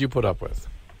happened? What did you put up with?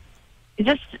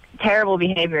 just terrible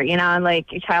behavior, like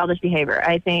childish behavior.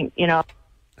 I think, All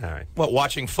right. What,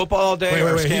 watching football all day Wait,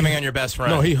 or wait, scamming he- on your best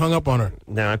friend? No, he hung up on her.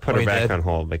 No, I put Oh, her he back did? on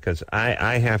hold because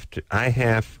I'm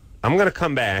going to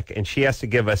come back, and she has to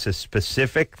give us a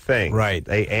specific thing. Right.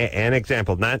 An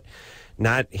example. Not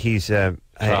he's Childish.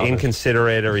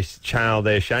 inconsiderate or he's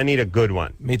childish. I need a good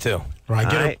one. Me too. Right,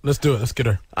 get her. Let's do it. Let's get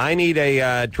her. I need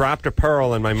a dropped a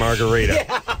pearl in my margarita.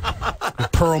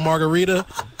 Pearl Margarita,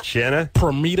 Jenna?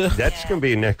 Permita. That's going to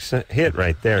be next hit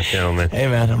right there, gentlemen. Hey,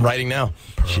 man, I'm writing now.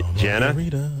 Jenna?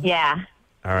 Margarita. yeah.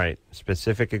 All right.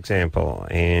 Specific example.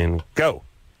 And go.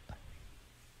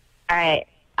 All right.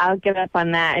 I'll give up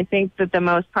on that. I think that the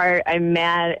most part, I'm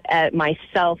mad at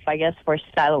myself, I guess, for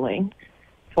settling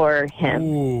for him.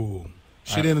 Ooh.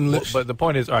 She didn't Well, li- but the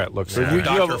point is, all right, look, so Yeah. you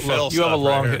Dr. have, Phil you have a stuff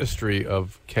long right here. history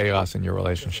of chaos in your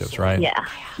relationships, right? Yeah.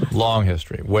 Long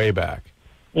history, way back.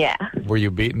 Yeah. Were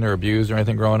you beaten or abused or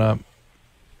anything growing up?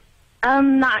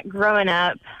 Not growing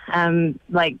up,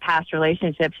 like past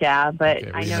relationships, yeah, but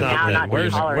Okay, I we know know now that. not to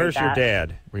Where's tolerate your that.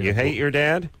 dad? Were You you- hate your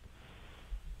dad?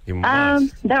 You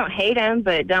must. Don't hate him,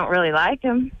 but don't really like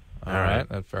him. All right,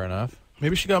 that's fair enough.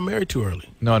 Maybe she got married too early.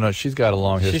 No, she's got a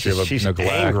long history She's of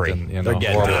neglect angry. and They're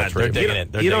getting horrible to it. They're treatment. digging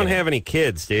it. They're You don't digging it. have any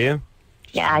kids, do you?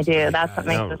 Yeah, I do. That's what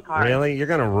makes No, this hard. really? You're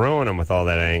going to ruin them with all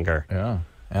that anger. Yeah.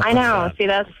 I know. See,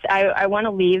 I want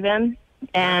to leave him,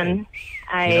 and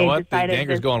I You know what? The decided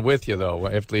anger's to- going with you, though.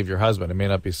 You have to leave your husband. It may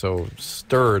not be so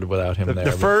stirred without him there.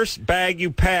 The but- first bag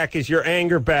you pack is your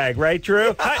anger bag, right,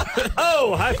 Drew?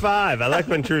 High five. I like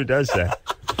when Drew does that.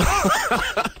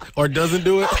 Or doesn't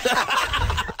do it.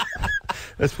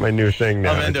 That's my new thing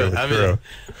now. I'm into it. I'm into it.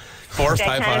 Forced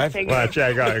high five. Watch,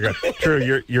 I go.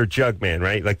 True, you're jug man,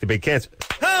 right? Like the big cans.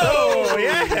 Oh,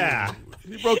 yeah.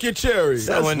 You broke your cherry.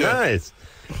 That's nice.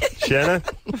 Shanna?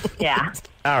 Yeah.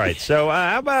 All right. So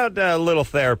how about a little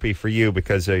therapy for you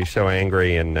because you're so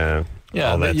angry and all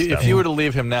that stuff? If you were to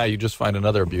leave him now, you'd just find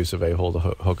another abusive a-hole to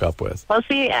hook up with. Well,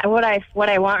 see, what I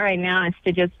want right now is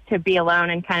to be alone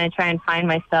and kind of try and find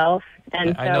myself.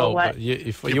 And I know, but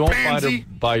you won't find her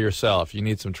by yourself. You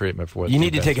need some treatment for it. You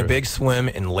need to take a big swim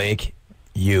in Lake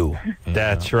U.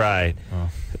 That's right. Oh.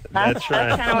 That's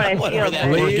kind of what I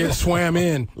feel. Or get swam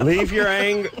in. Leave your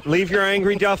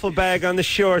angry duffel bag on the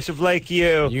shores of Lake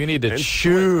U. You need to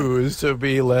choose to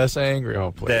be less angry.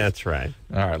 Oh, please. That's right.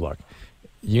 All right, look.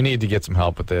 You need to get some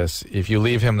help with this. If you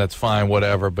leave him, that's fine,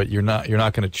 whatever. But you're not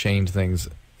going to change things,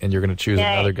 and you're going to choose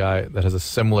another guy that has a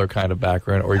similar kind of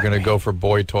background, or you're going to go for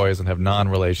boy toys and have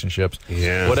non-relationships.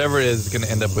 Yeah. Whatever it is going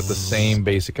to end up with the same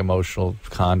basic emotional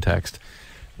context.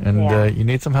 And you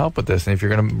need some help with this. And if you're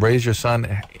going to raise your son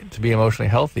to be emotionally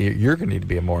healthy, you're going to need to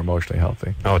be more emotionally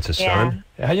healthy. Oh, it's a son?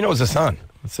 How do you know it's a son?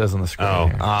 It says on the screen. Oh,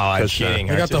 here. I'm cheating.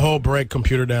 I got the whole break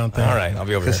computer down thing. All right, I'll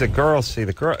be over Because there. the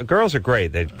girls, girls are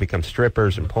great. They become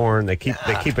strippers and porn. They keep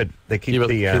it Keep it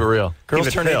real. Girls keep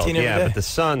it turn filled. 18 every Yeah, day. but the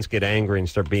sons get angry and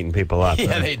start beating people up.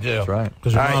 Yeah, they do. That's right.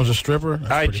 Because your All right. mom's a stripper? All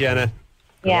right, Jenna.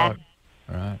 Yeah.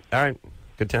 All right. All right.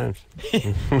 Good times.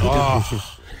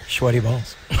 Oh, Sweaty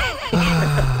balls. All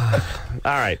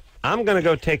right. I'm going to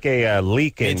go take a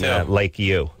leak in too. Lake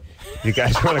U. You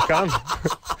guys want to come?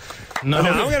 no.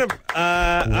 I'm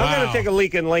gonna take a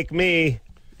leak in Lake Me.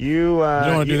 You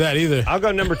don't want to do that either. I'll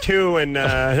go number 2 in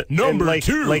Number in Lake,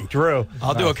 2. Lake Drew.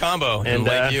 I'll do a combo And in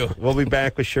Lake U. we'll be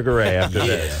back with Sugar Ray after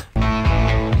this.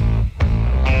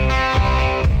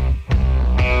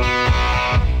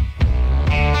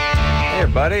 Hey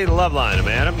everybody, Loveline, I'm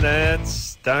Adam.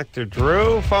 That's Dr.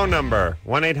 Drew. Phone number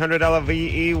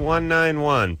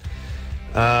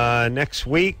 1-800-LVE-191. Next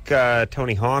week,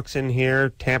 Tony Hawk's in here,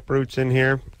 Taproot's in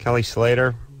here, Kelly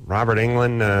Slater, Robert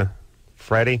England,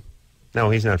 Freddie. No,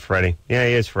 he's not Freddie. Yeah,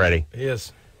 he is Freddie. He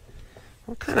is.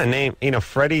 What kind of name?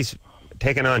 Freddie's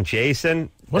taking on Jason.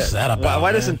 What's that about?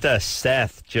 Why man? doesn't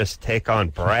Seth just take on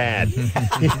Brad?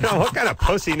 What kind of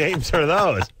pussy names are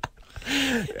those?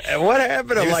 And what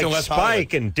happened to Houston, like West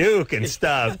Spike and Duke and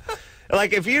stuff?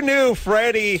 Like, if you knew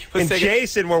Freddie and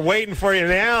Jason were waiting for you in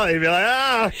the alley, you'd be like,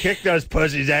 oh, kick those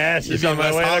pussies' asses on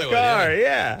my way to the car.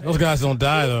 Yeah. Those guys don't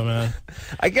die, though, man.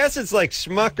 I guess it's like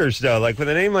Smuckers, though. Like, with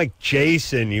a name like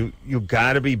Jason, you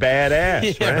got to be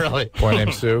badass, Yeah, right? really. Boy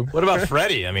named Sue. What about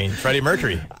Freddie? I mean, Freddie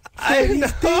Mercury. I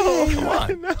know. Come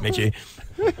on, Mickey.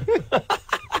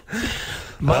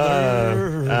 All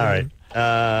right.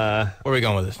 Where are we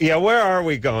going with this? Yeah, where are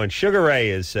we going? Sugar Ray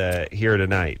is here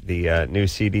tonight. The new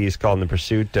CD is called In the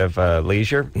Pursuit of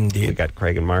Leisure. Indeed. We got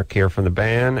Craig and Mark here from the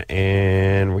band,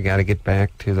 and we got to get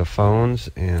back to the phones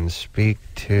and speak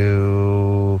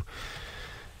to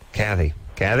Kathy.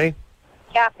 Kathy?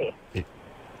 Kathy.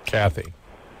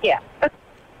 Yeah.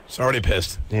 It's already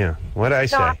pissed. Yeah. What'd I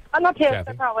say? No, I'm not pissed, I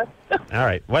Kathy. promise. All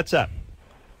right. What's up?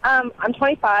 I'm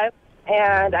 25,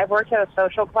 and I've worked at a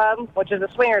social club, which is a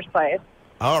swingers place.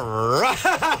 All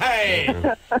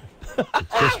right.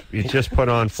 You just put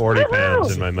on 40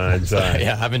 pounds in my mind's eye.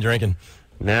 Yeah, I've been drinking.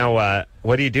 Now,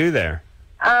 what do you do there?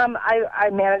 I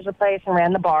managed the place and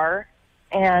ran the bar,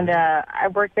 and I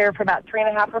worked there for about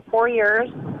 3.5 or 4 years,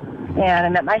 and I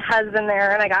met my husband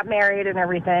there, and I got married and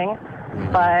everything,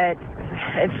 but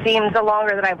it seems the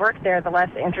longer that I worked there, the less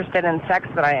interested in sex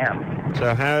that I am.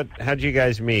 So how'd you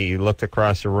guys meet? You looked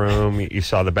across the room, you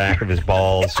saw the back of his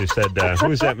balls, you said,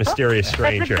 who's that mysterious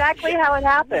stranger? That's exactly how it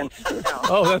happened.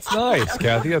 Oh, that's nice,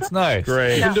 Kathy. That's nice.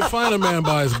 Great. You can define a man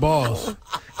by his balls.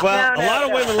 Well, No, a lot of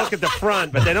no. women look at the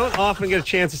front, but they don't often get a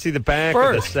chance to see the back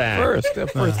of the sack. First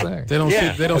thing. They don't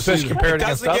Yeah. see. They don't Especially see. compared It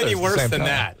against doesn't get others any at the worse same than time.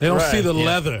 that. They don't Right, see the yeah.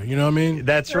 leather. You know what I mean?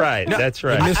 That's right. That's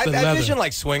right. They miss the I leather. envision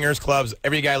like swingers clubs.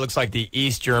 Every guy looks like the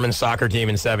East German soccer team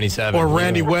in '77. Or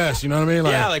Randy West. You know what I mean?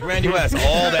 Yeah, like Randy West,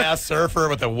 old ass surfer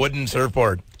with a wooden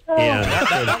surfboard. Yeah.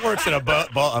 That works in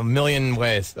a million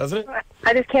ways, doesn't it?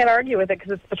 I just can't argue with it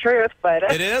because it's the truth, but...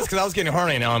 It is, because I was getting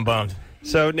horny. Now I'm bummed.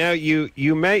 So now you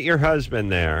met your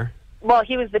husband there. Well,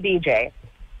 he was the DJ.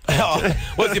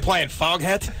 Was he playing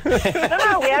Foghat?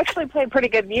 No, we actually played pretty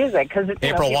good music because it's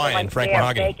April people Wine, like Frank damn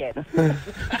Mahogany. bacon.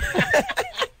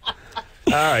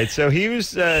 All right, so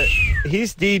he's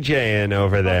DJing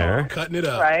over there, Cutting it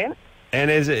up. Right? and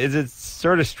is it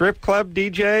sort of strip club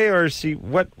DJ, or is he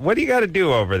what do you got to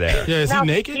do over there? Yeah, is No, he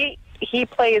naked? He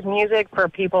plays music for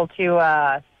people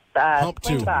to Hump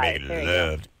swing to. by. There you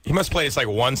go. He must play it's like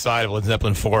one side of Led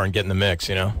Zeppelin 4 and get in the mix,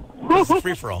 you know? It's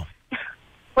free for all.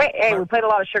 Hey, we played a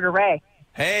lot of Sugar Ray.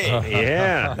 Hey,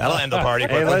 yeah, that'll end the party.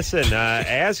 Hey, listen,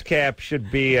 ASCAP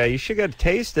should be. You should get a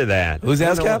taste of that. Who's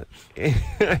ASCAP?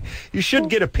 You should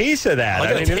get a piece of that.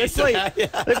 I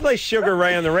mean, they play Sugar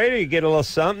Ray on the radio. You get a little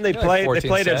something. They played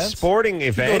at a sporting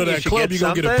event. You go to that club, you're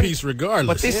gonna get a piece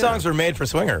regardless. But these songs are made for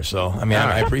swingers, so I mean,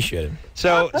 I appreciate it.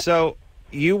 So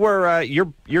you were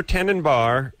you're tending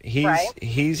bar.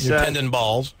 He's tending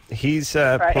balls. He's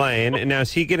playing, and now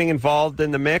is he getting involved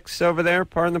in the mix over there?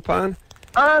 Pardon the pun.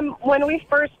 When we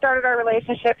first started our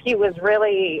relationship, he was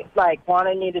really, like,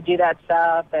 wanting me to do that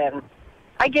stuff, and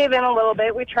I gave in a little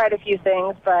bit. We tried a few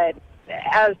things, but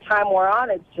as time wore on,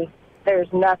 it's just, there's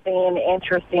nothing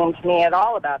interesting to me at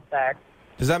all about sex.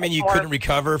 Does that mean you couldn't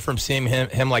recover from seeing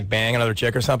him like, bang another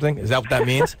chick or something? Is that what that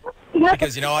means?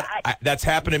 Because, you know what, that's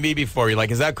happened to me before. You're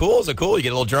like, is that cool? Is it cool? You get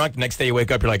a little drunk. The next day you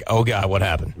wake up, you're like, oh, God, what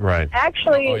happened? Right.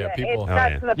 Actually, it's not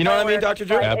to the point you know what I mean, where Dr.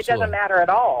 Drew? it doesn't matter at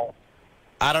all.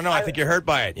 I don't know. I think you're hurt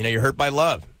by it. You know, you're hurt by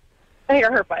love.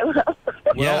 You're hurt by love.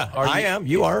 Yeah, I am.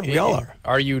 You are. We all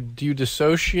are. Do you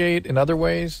dissociate in other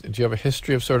ways? Do you have a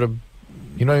history of sort of,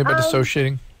 you know about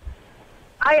dissociating?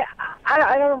 I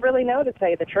don't really know, to tell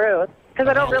you the truth, because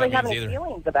I don't really have any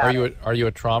feelings about it. Are you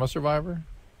a trauma survivor?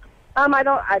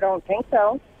 I don't think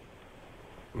so.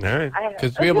 All right.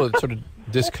 Because to be able to sort of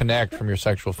disconnect from your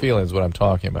sexual feelings is what I'm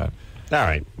talking about. All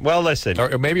right. Well, listen.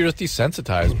 Or maybe you're just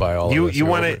desensitized by all of this. You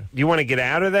want to get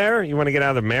out of there? You want to get out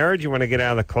of the marriage? You want to get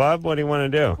out of the club? What do you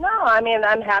want to do? No, I mean,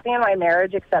 I'm happy in my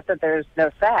marriage, except that there's no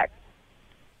sex.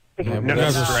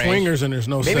 There's swingers and there's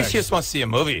no sex. Maybe she just wants to see a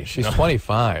movie. She's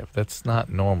 25. That's not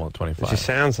normal at 25. She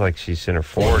sounds like she's in her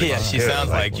 40s. Yeah, she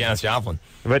sounds like Janis Joplin.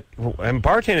 But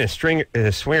bartending in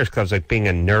a swingers club is like being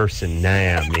a nurse in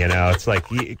NAM. You know, it's like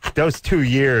those 2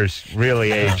 years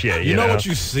really age you. You know what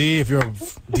you see if you're a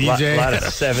DJ? A lot of at a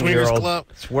 7-year-olds. club?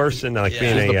 It's worse than like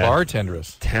being the a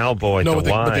bartenderess. towel boy. No, to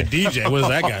but the DJ, what does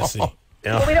that guy see?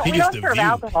 Well, we don't serve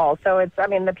alcohol, so it's, I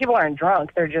mean, the people aren't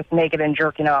drunk. They're just naked and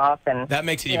jerking off. And that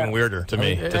makes it even weirder to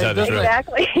me, to tell the truth.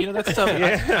 Exactly. You know, that's tough.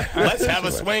 Let's have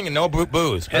a swing and no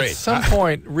booze. Great. At some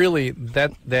point, really,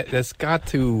 that's got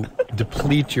to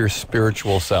deplete your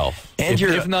spiritual self. And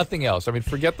if nothing else. I mean,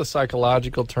 forget the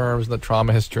psychological terms and the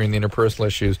trauma history and the interpersonal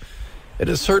issues. At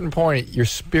a certain point, your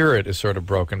spirit is sort of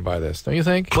broken by this, don't you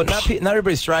think? But not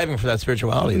everybody's striving for that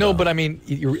spirituality. No, though. but I mean,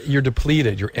 you're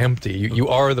depleted. You're empty. You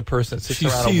are the person that sits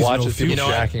around and watches people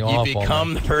jacking off. You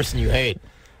become the person you hate.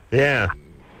 Yeah.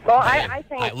 Well, I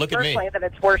think personally that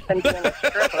it's worse than being a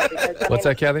stripper. Because, What's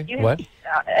that, Kathy? What?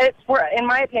 In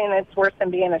my opinion, it's worse than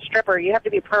being a stripper. You have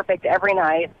to be perfect every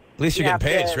night. At least you're getting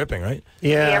paid stripping, right?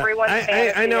 Yeah,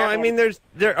 I know. I mean,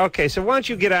 okay. So why don't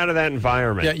you get out of that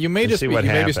environment? Yeah, you may just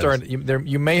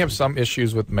you may have some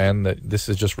issues with men that this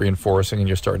is just reinforcing, and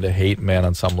you're starting to hate men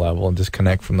on some level and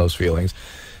disconnect from those feelings.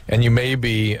 And you may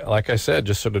be, like I said,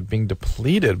 just sort of being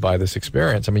depleted by this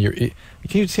experience. I mean,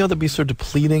 can you see how that be so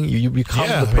depleting? You become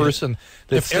the person.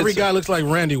 If every guy looks like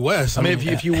Randy West, I mean,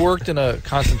 if you worked in a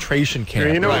concentration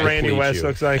camp, you know what Randy West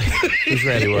looks like? Who's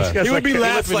Randy West? He would be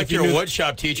laughing like your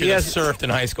woodshop teacher that surfed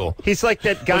in high school. He's like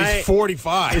that guy. He's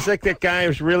 45. He's like that guy who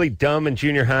was really dumb in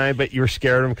junior high, but you were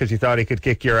scared of him because you thought he could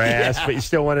kick your ass, but you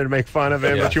still wanted to make fun of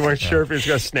him, but you weren't sure if he was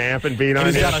going to snap and beat on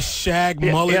you. He's got a shag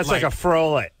mullet. He has like a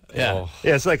frolet. Yeah.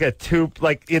 Yeah, it's like a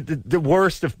the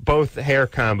worst of both hair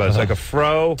combos, like a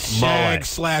fro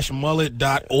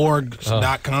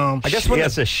shag/mullet.org.com. I guess he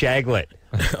has a shaglet.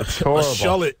 It's horrible. A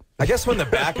shullet. I guess when the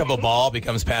back of a ball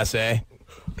becomes passe,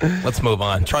 let's move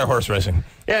on. Try horse racing.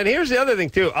 Yeah, and here's the other thing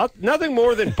too. Nothing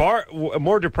more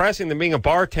depressing than being a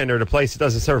bartender at a place that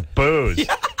doesn't serve booze.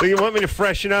 Yeah. So you want me to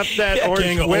freshen up that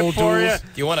orange whip for you? Do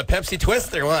you want a Pepsi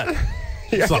Twist or what?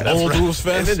 It's an old rules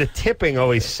fest. And then the tipping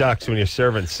always sucks when you're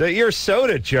serving. So you're a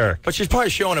soda jerk. But she's probably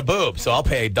showing a boob, so I'll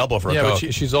pay double for a Coke.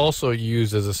 But she's also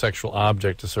used as a sexual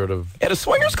object to sort of... At a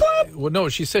swingers club? Well, no,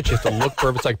 she said she has to look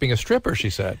perfect. It's like being a stripper, she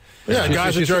said. Yeah,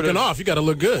 guys are jerking off. You got to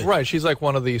look good. Right. She's like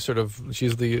one of the sort of...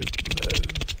 She's the...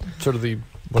 sort of the...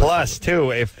 Plus,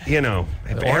 too, if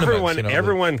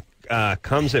everyone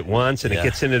comes at once and it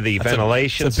gets into the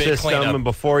ventilation system, and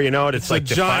before you know it, it's like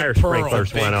the fire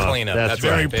sprinklers went off. That's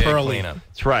very pearly.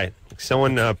 That's right.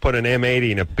 Someone put an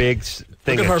M80 in a big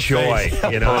thing of joy.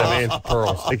 You know what I mean?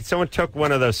 Pearls. Like someone took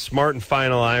one of those Smart and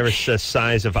Final Irish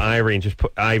size of ivory and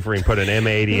put an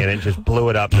M80 in it and just blew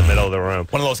it up in the middle of the room.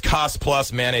 One of those Cost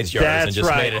Plus mayonnaise jars. That's and just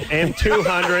right. made it.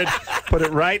 M200, put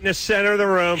it right in the center of the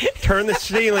room, turned the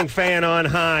ceiling fan on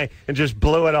high, and just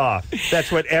blew it off.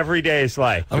 That's what every day is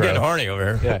like. I'm getting horny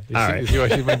over here. Yeah. You see why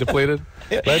she's been depleted?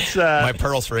 Let's. My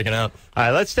pearl's freaking out. All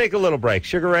right, let's take a little break.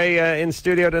 Sugar Ray in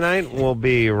studio tonight. We'll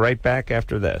be right back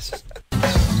after this.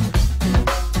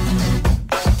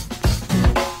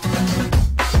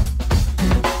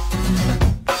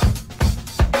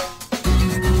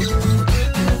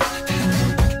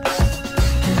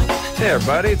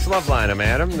 everybody. It's Loveline. I'm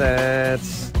Adam.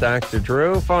 That's Dr.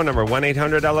 Drew. Phone number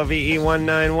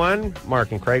 1-800-LOVE-191.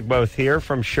 Mark and Craig both here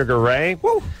from Sugar Ray.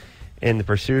 Woo! In the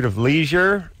Pursuit of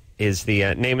Leisure is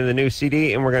the name of the new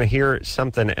CD, and we're going to hear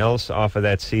something else off of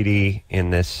that CD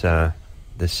in this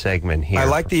this segment here. I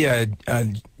like the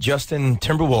Justin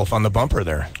Timberwolf on the bumper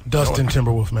there. Dustin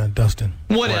Timberwolf, man. Dustin.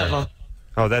 Whatever.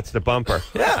 Oh, that's the bumper.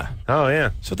 Yeah. Oh, yeah.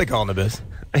 That's what they call in the biz.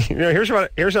 Here's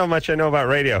how much I know about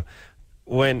radio.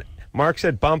 When Mark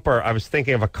said bumper, I was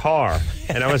thinking of a car,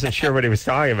 and I wasn't sure what he was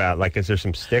talking about. Like, is there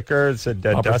some stickers?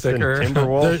 Dustin sticker.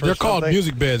 Timberwolf? They're called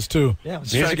music beds, too. Yeah,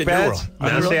 Music beds?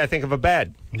 Honestly, I think of a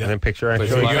bed. Yeah. And then picture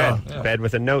actually a bed. Yeah. Bed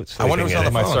with a note. I wonder who's on the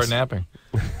He might phones. start napping.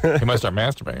 He might start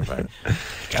masturbating, in fact.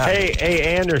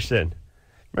 Hey, Anderson.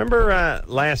 Remember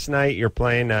last night you're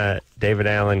playing David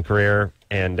Allen Career,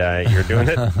 and you're doing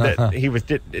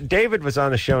it. David was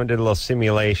on the show and did a little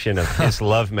simulation of his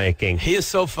lovemaking. He is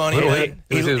so funny.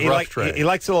 He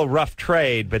likes a little rough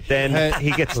trade, but then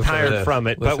he gets tired from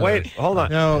it. But wait, hold on.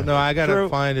 No, I gotta Drew,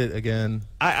 find it again.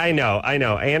 I know.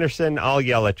 Anderson, I'll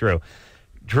yell at Drew.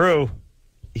 Drew,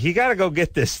 you got to go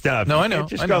get this stuff. No, I know.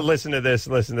 Just go listen to this.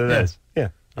 Listen to this. Yeah.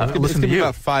 Listen to you.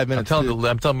 About 5 minutes.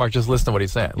 I'm telling Mark, just listen to what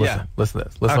he's saying. Listen, listen to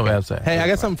this. Listen to what I'm saying. Hey, I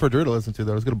got something for Drew to listen to,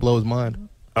 though. It's going to blow his mind.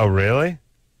 Oh, really?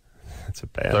 That's a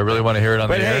bad. Do I really want to hear it on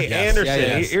the air? Hey, Yes.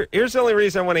 Anderson, here's the only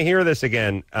reason I want to hear this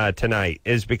again tonight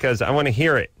is because I want to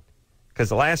hear it. Because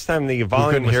the last time the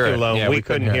volume was too low, we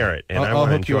couldn't hear it. And I want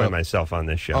to enjoy myself on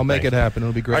this show. I'll make it happen.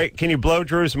 It'll be great. All right, can you blow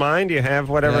Drew's mind? Do you have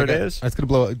whatever it is? It's going to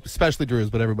blow, especially Drew's,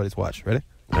 but everybody's watch. Ready?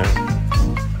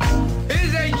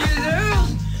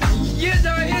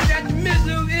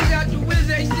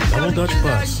 Double Dutch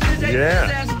bus.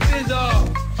 Yeah.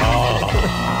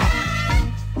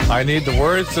 I need the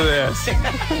words to this.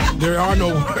 There are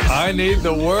no words. I need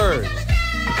the words.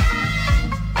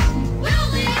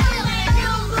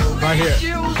 Right here.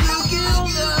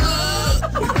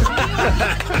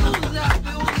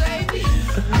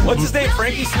 What's his name?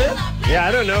 Frankie Smith? Yeah,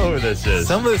 I don't know who this is.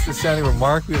 Some of this is sounding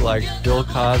remarkably like Bill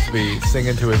Cosby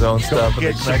singing to his own stuff.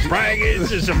 Get some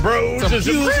braggers and some bros and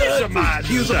some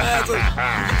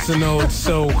It's an old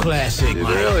soul classic. It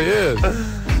really is.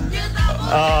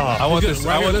 I want this.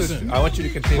 Right I want here, this. listen. I want you to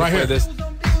continue Right to play here. this.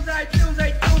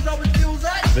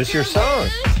 This your song.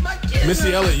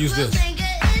 Missy Elliott used this.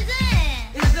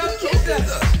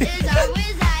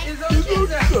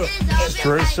 It's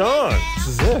Drew's song. This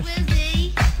is it.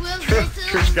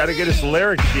 Drew's got to get his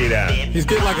lyric sheet out. He's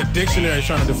getting like a dictionary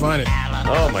trying to define it.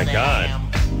 Oh, my God.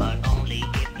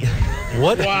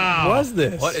 What was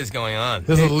this? What is going on?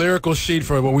 There's a lyrical sheet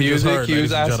for what we just heard. Music,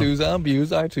 ladies and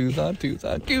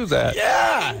gentlemen. Tucson.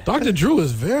 Yeah. Dr. Drew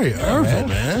is very herbal,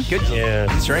 man. Good.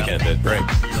 Yeah. He's drinking a bit. Break.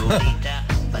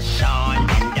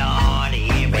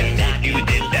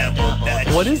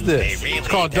 What is this? It's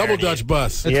called Double Dutch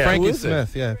Bus. It's Yeah. Frankie Who is it?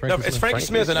 Smith. Yeah, No, it's Frankie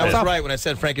Smith, and I was right when I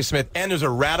said Frankie Smith. And there's a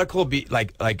radical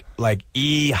like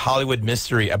Hollywood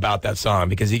mystery about that song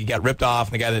because he got ripped off,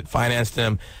 and the guy that financed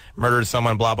him murdered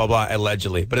someone, blah blah blah,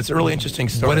 allegedly. But it's a really interesting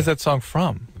story. When is that song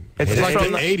from? It's like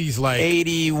from the 80s, like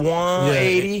 81, yeah,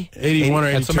 80? 81 or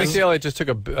 82. And so Missy Elliott just took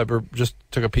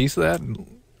a piece of that,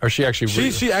 or she actually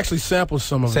She actually sampled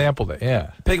some of it. sampled it.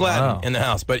 Yeah, Pig Latin Wow. in the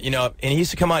house. But, and he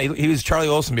used to come on. He was Charlie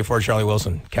Wilson before Charlie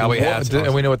Wilson. Cowboy hats.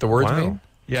 And we know what the words mean.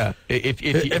 Yeah. If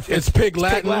it's Pig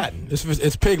Latin,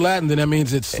 it's Pig Latin, then that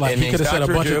means it's like he could have said a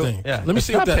Dr. bunch Drew. of things. Yeah. Let me It's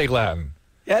see not what that. Pig Latin.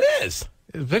 Yeah, it is.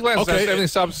 Pig Latin Okay.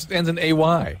 everything ends in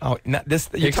AY. Oh,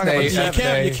 you're talking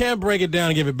about You can't break it down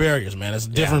and give it barriers, man. It's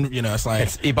different. You know, it's like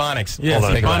It's Ebonics. yeah, Hold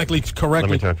on. it's iconically Let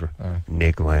correctly. me touch her.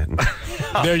 Nick Latin.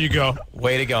 There you go.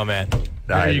 Way to go, man.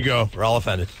 There you go. We're all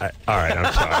offended. All right,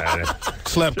 I'm sorry.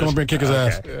 Slap, come over and kick his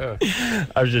ass.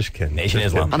 I was just kidding. Nation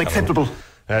Islam. Unacceptable.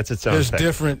 That's its own There's thing.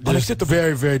 different. There's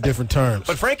very, very different terms.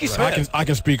 But Frankie Smith. I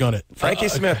can speak on it. Frankie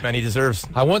Smith, man, he deserves.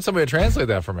 I want somebody to translate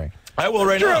that for me. I will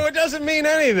right Drew, now. it doesn't mean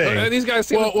anything. These guys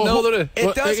seem to know that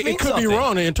It does mean it could be something.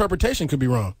 wrong. The interpretation could be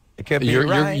wrong. It could be your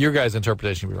right. your guys'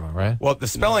 interpretation would be wrong, right? Well, the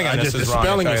spelling on this The is wrong.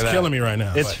 spelling I'll is tell you killing me right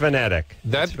now. It's phonetic.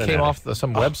 That It's came phonetic. off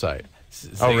some website.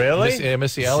 Oh, really?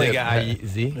 Missy Elliott.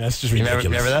 Z. That's just You ridiculous.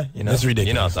 remember that? You know, That's ridiculous.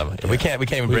 You know something. We can't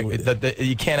even bring.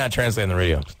 You cannot translate on the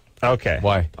radio. Okay.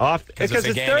 Why? Because it's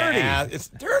a gang dirty. of ass. It's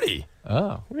dirty.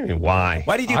 Oh. What do you mean, why?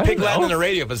 Why do you do I Pig don't Latin know. on the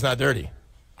radio if it's not dirty?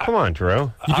 Come on,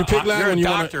 Drew. You do Pig Latin You're a when you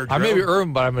want doctor, I may be Drew.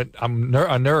 urban, but I'm a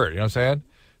nerd. You know what I'm saying?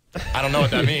 I don't know what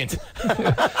that means.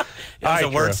 It's right, a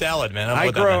word Drew. salad, man. I don't know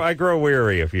what that means. I grow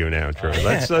weary of you now, Drew.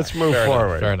 Let's move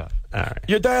forward. Fair enough. All right.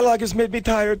 Your dialogue has made me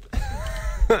tired.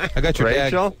 I got your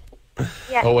Rachel?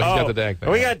 Yeah. Oh, he's got the Dag thing.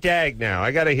 We got Dag now.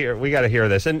 We got to hear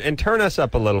this, and turn us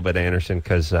up a little bit, Anderson,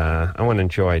 because I want to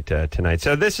enjoy it tonight.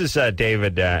 So this is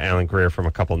David Alan Greer from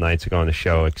a couple nights ago on the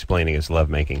show explaining his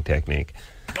lovemaking technique.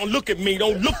 Don't look at me.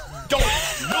 Don't look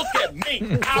at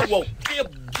me. I will give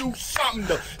you something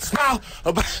to smile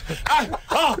about.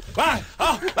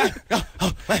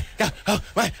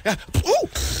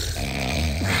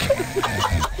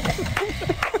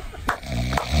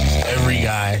 Every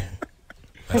guy.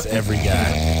 That's every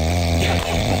guy.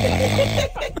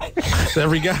 That's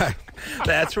every guy.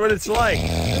 That's what it's like.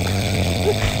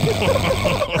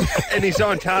 And he's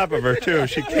on top of her, too.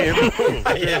 She can't move.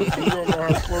 You don't know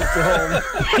how close to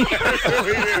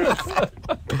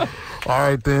home. All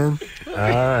right, then. All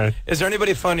right. Is there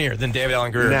anybody funnier than David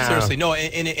Alan Greer? No. Seriously, no.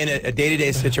 In a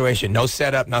day-to-day situation, no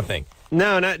setup, nothing.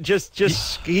 No, not just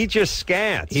he just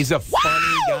scats. He's a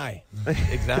funny guy.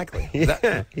 Exactly.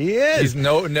 Yeah, he is. He's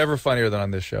never funnier than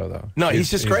on this show, though. No, he's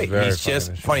just great. very He's funny just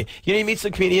on this show. funny. You know, you meet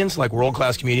some comedians, like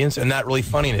world-class comedians, and not really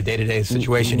funny in a day-to-day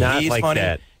situation. Not He's like funny.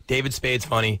 that. David Spade's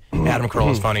funny. Adam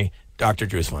Carolla's funny. Dr.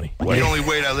 Drew's funny. The only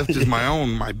weight I lift is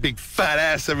my big fat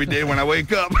ass every day when I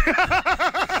wake up.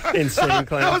 Insane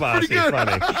Clown Posse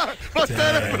funny. My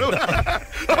fat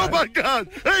ass. Oh, my God.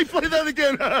 Hey, play that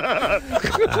again.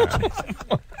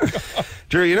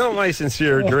 Drew, you know what my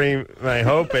sincere dream, my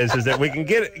hope is that we can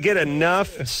get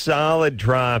enough solid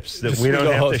drops that we don't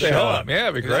have to show up. Yeah,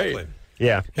 it'd be great. Exactly.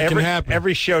 Yeah, can happen.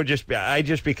 every show I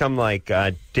just become like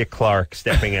Dick Clark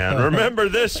stepping out. Remember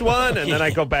this one? And then I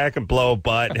go back and blow a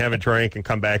butt and have a drink and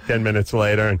come back 10 minutes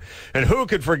later. And who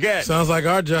could forget? Sounds like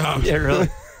our job. Yeah, really.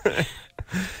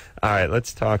 All right,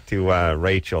 let's talk to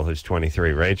Rachel, who's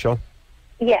 23. Rachel,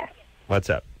 Yes. what's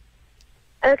up?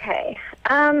 Okay.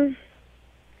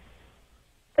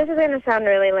 This is going to sound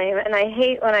really lame, and I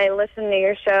hate when I listen to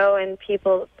your show and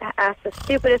people ask the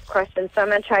stupidest questions, so I'm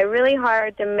going to try really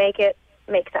hard to make it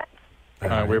make sense.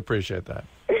 We appreciate that.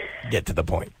 Get to the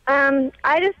point.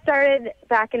 I just started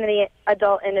back into the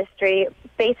adult industry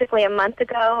basically a month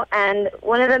ago, and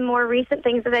one of the more recent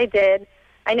things that I did,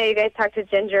 I know you guys talked to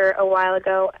Ginger a while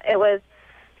ago, it was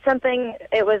having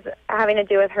to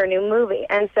do with her new movie,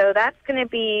 and so that's going to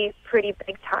be pretty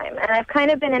big time. And I've kind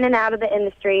of been in and out of the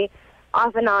industry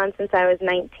off and on since I was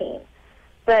 19,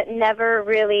 but never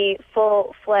really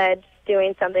full-fledged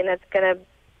doing something that's going to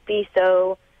be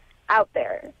so out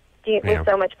there with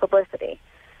so much publicity.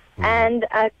 Mm-hmm. And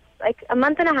like a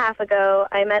month and a half ago,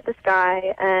 I met this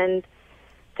guy and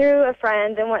through a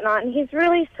friend and whatnot, and he's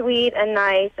really sweet and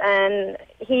nice, and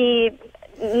he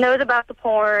knows about the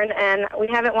porn, and we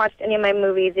haven't watched any of my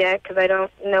movies yet because I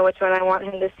don't know which one I want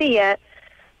him to see yet.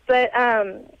 But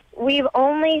we've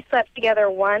only slept together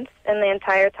once in the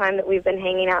entire time that we've been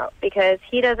hanging out because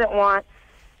he doesn't want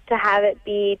to have it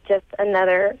be just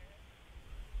another,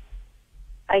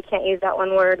 I can't use that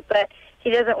one word, but he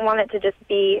doesn't want it to just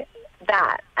be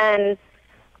that. And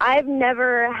I've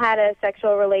never had a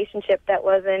sexual relationship that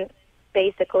wasn't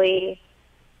basically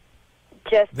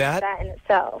just that in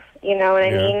itself. You know what I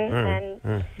mean?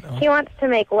 And he wants to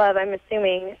make love, I'm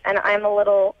assuming, and I'm a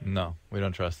little... No, we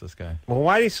don't trust this guy. Well,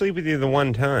 why did he sleep with you the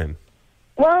one time?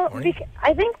 Well,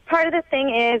 I think part of the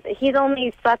thing is he's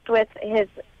only slept with his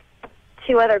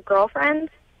 2 other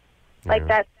girlfriends. Like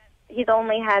that, he's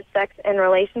only had sex in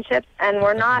relationships, and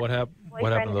we're not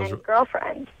boyfriend and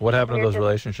girlfriend. What happened to those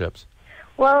relationships?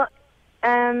 Well,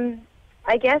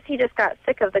 I guess he just got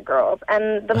sick of the girls,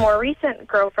 and the more recent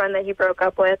girlfriend that he broke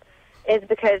up with is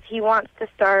because he wants to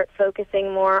start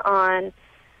focusing more on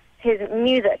his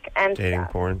music and dating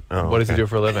stuff. porn. Oh, what does he do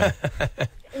for a living?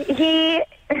 He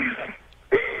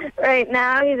right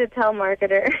now he's a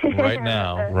telemarketer. Right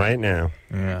now. Right now.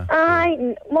 Yeah.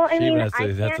 Well, I mean, has I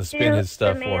to can't spin do his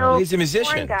stuff the for him. male He's a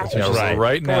musician. porn guy. That's what Right.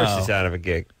 Right of course now. he's out of a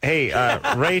gig. Hey,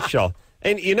 Rachel.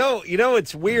 And you know,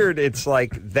 it's weird. It's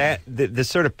like that. The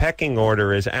sort of pecking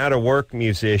order is out of work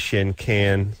musician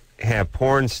can have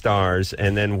porn stars,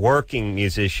 and then working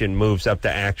musician moves up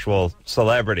to actual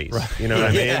celebrities. Right. You know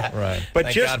what I mean? Right. But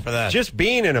Thank God for that. just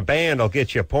being in a band will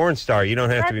get you a porn star. You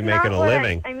don't have to be That's making not a what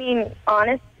living. I mean,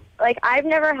 honest. Like, I've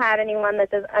never had anyone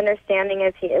that's as understanding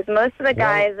as he is. Most of the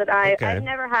guys that I've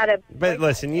never had a... But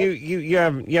listen, you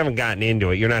haven't gotten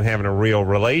into it. You're not having a real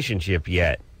relationship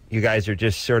yet. You guys are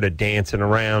just sort of dancing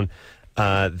around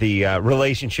the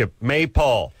relationship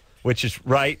maypole, which is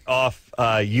right off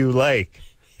U Lake.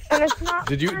 And it's not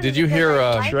Did you hear?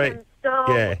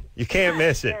 Yeah, you can't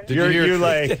miss it. Did you hear? U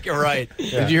Lake. You're right.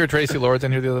 Yeah. Did you hear Tracy Lords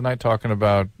in here the other night talking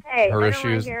about her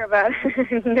issues? I don't want to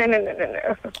hear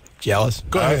about... No. Jealous?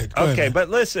 Go ahead. Okay, but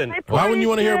listen. Why wouldn't you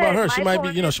want to hear about her? She My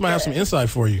might be, porn she might have some insight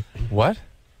for you. What?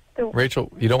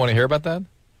 Rachel, you don't want to hear about that?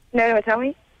 No, tell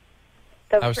me.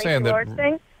 The I was Praise saying the that. Lord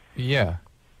thing? Yeah.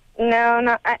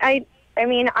 No. I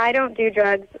mean, I don't do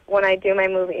drugs when I do my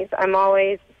movies. I'm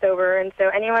always sober, and so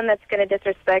anyone that's going to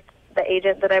disrespect the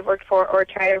agent that I've worked for or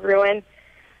try to ruin,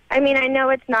 I mean, I know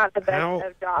it's not the best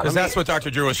of jobs. Because that's what Dr.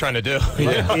 Drew was trying to do.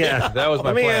 Yeah. That was my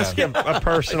Let me plan. ask you a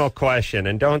personal question,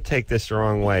 and don't take this the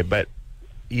wrong way, but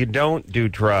you don't do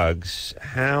drugs.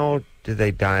 How do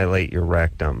they dilate your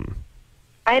rectum?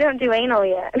 I don't do anal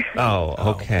yet. Oh,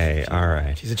 okay. All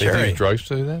right. She's a They use cherry. drugs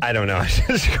to do that? I don't know. I was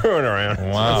just screwing around.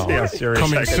 Wow. Let's see how serious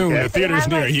Coming I can soon. get. The theater's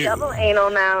They have, near like, you. double anal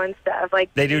now and stuff.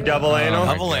 Like They do double anal?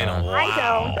 Double anal. I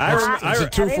don't. I It's a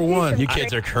 2-for-1. You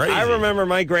kids are crazy. I remember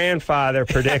my grandfather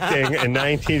predicting in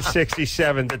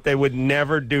 1967 that they would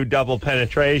never do double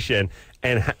penetration,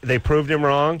 and they proved him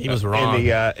wrong. He was wrong.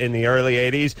 in the early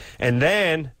 80s, and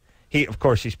then of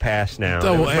course, he's passed now.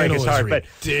 Double It would break anal his is heart, but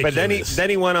ridiculous. then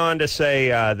he went on to say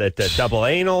that double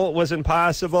anal was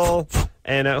impossible,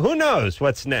 and who knows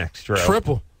what's next? Drew?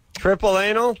 Triple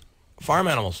anal. Farm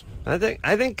animals. I think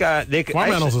they could.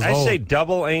 Farm animals is I old. say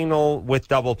double anal with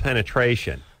double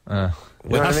penpenetration. You know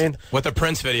what I mean? With the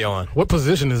Prince video on. What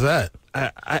position is that?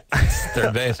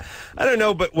 Third base. I don't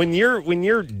know, but when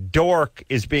your dork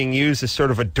is being used as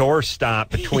sort of a doorstop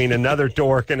between another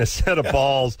dork and a set of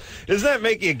balls, does that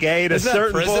make you gay at a Isn't that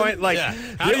certain prison? point? Like, Yeah.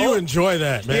 How do you enjoy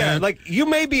that, man? Yeah, like you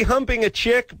may be humping a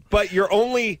chick, but you're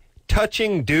only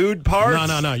touching dude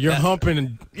parts. No. You're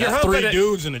humping three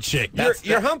dudes and a chick.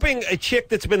 You're humping a chick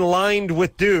that's been lined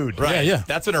with dude. Right. Yeah.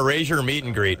 That's an erasure meet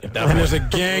and greet. And there's a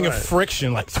gang of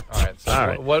friction. Like, All right.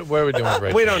 So what are we doing with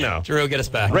Rachel? We don't know. Drew, get us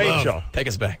back. Rachel. Take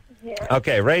us back.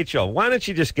 Okay, Rachel, why don't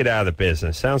you just get out of the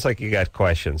business? Sounds like you got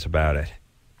questions about it.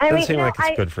 I seem like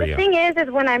it's good for the you. thing is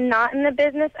when I'm not in the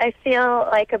business, I feel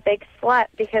like a big slut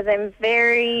because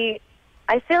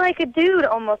I feel like a dude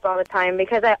almost all the time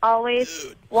because I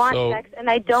always want sex and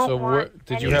I don't want.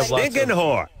 Did you have lots of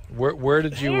whore? Where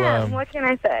did you? What can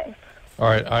I say? All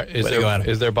right. Is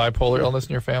there bipolar illness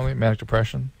in your family? Manic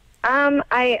depression?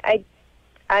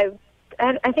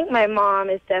 I think my mom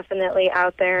is definitely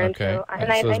out there, and Okay. so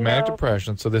So there's manic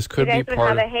depression. So this could you be guys would part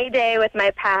have of. a heyday with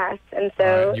my past, and so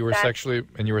All right, you were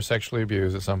that's- sexually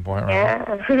abused at some point, right?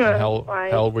 Yeah. And how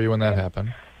Why? old were you when that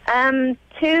happened?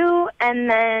 2 and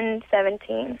then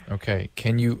 17. Okay.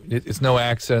 Can you? It's no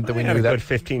accident that we had knew a that.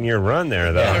 good 15-year run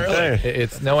there, though. Yeah, I'm saying.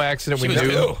 It's no accident She we was knew.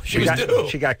 due.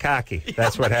 She got cocky.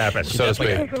 That's what happened. So to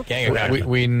speak. Gang of cocky.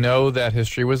 We know that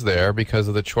history was there because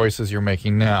of the choices you're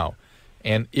making now.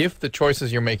 And if the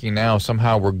choices you're making now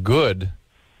somehow were good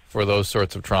for those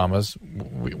sorts of traumas,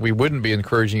 we wouldn't be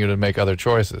encouraging you to make other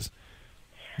choices.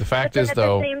 The fact is,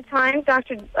 though... At the same time,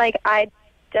 Doctor, I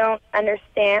don't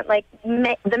understand.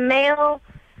 The male...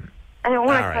 I don't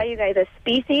want to call you guys a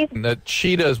species. The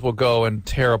cheetahs will go and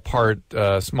tear apart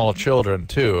small children,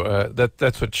 too.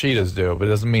 That's what cheetahs do, but it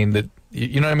doesn't mean that...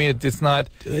 You know what I mean? It's not...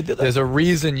 There's a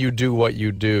reason you do what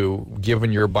you do,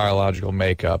 given your biological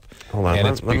makeup, Hold on, and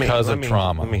it's because of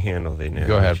trauma. Let me handle the now.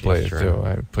 Go ahead, She's please.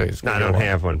 true. Please. No, I give don't her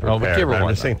have one Oh, prepared. but give her I'm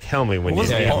one. just saying, tell me when you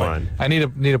Yeah, need yeah. one. I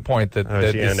need a point that, Oh,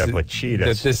 that you this end up is- with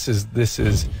cheetahs. that this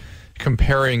is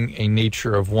comparing a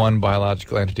nature of one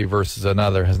biological entity versus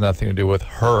another has nothing to do with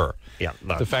her. Yeah,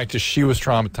 look. The fact is she was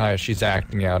traumatized, she's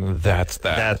acting out, and that's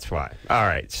that. That's why. All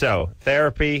right. So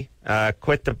therapy,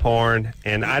 quit the porn,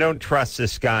 and I don't trust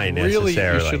this guy necessarily.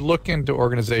 Really, you should look into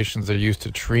organizations that are used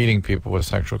to treating people with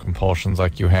sexual compulsions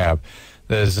like you have.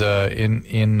 There's up here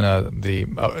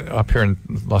in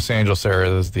Los Angeles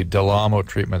area, there's the Del Amo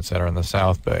Treatment Center in the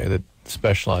South Bay that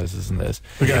specializes in this.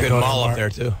 We got a a good good mall up there,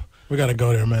 too. We got to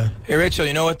go there, man. Hey, Rachel,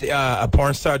 you know what a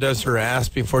porn star does to her ass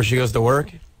before she goes to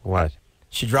work? What?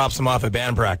 She drops them off at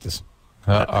band practice.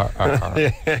 I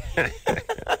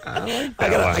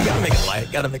gotta make it light.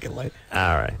 Gotta make it light.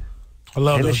 All right. I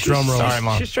love And those she's- drum rolls. Sorry,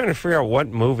 Mom. She's trying to figure out what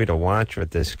movie to watch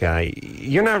with this guy.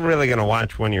 You're not really going to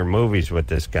watch one of your movies with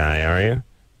this guy, are you?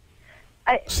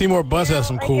 Seymour Butts has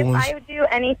some cool if ones. I would do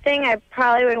anything, I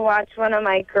probably would watch one of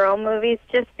my girl movies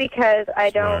just because I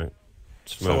don't.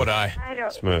 So would I. I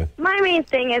don't. Smooth. My main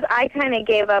thing is I kind of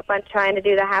gave up on trying to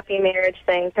do the happy marriage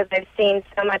thing because I've seen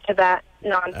so much of that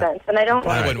nonsense, and I don't Probably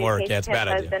want to wouldn't be work. Casey Yeah, it's a bad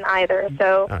Kent's idea. husband either.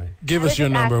 So Give us your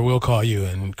number. We'll call you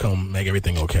and come make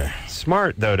everything okay.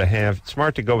 Smart, though,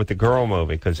 smart to go with the girl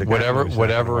movie because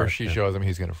Whatever she shows him,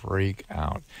 he's going to freak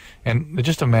out. And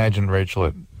just imagine Rachel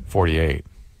at 48.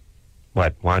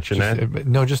 What, watching that?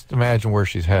 No, just imagine where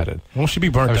she's headed. Won't she be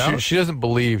burnt I mean, out? She doesn't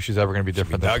believe she's ever going to be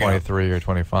different than dug out. 23 or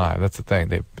 25. That's the thing.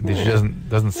 She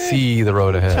doesn't see the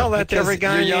road ahead. Tell that to every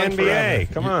guy in the you're young NBA.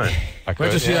 forever. Come on. I Wait could,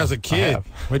 till she yeah, has a I kid. have.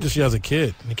 Wait till she has a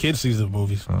kid. The kid sees the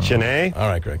movies. Shanae? All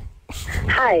right, Greg.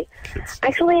 Hi.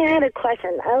 Actually, I had a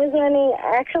question. I was wondering,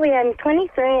 I'm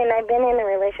 23 and I've been in a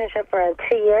relationship for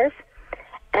 2 years.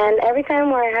 And every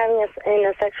time we're having in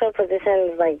a sexual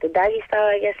position, like the doggy style,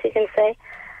 I guess you can say,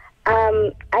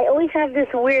 I always have this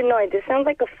weird noise. It sounds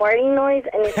like a farting noise,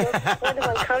 and it feels sort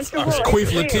of uncomfortable. It's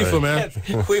Queef Latifah, man.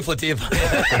 Queef Latifah.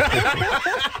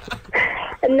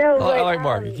 No, but, I like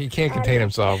Mark. He can't contain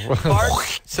himself.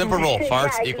 Farts, simple rule.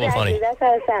 Farts equal funny. That's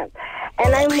how it sounds.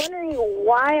 And I'm wondering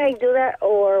why I do that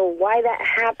or why that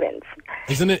happens.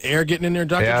 Isn't it air getting in there,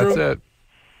 Dr. Yeah, Drew?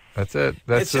 That's it.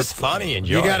 It's just funny and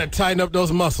You got to tighten up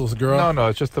those muscles, girl. No,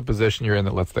 it's just the position you're in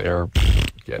that lets the air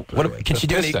get. Can she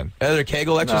do any other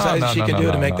Kegel exercises she can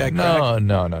do to make that No.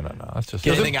 correct? That's just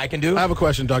Anything I can do? I have a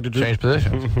question, Dr. Drew. Change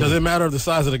positions. Does it matter the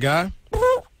size of the guy?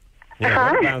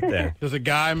 Yeah, what about that? Does a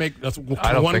guy make I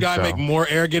don't one think guy so. make more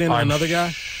air get in than another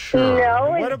guy?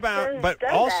 No. What about? But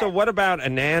also, what about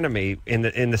anatomy in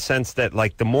the sense that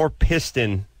like the more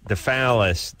piston the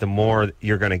phallus, the more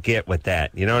you're going to get with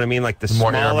that. You know what I mean? Like the more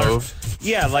smaller, air move.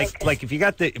 Yeah, like if you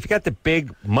got the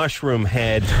big mushroom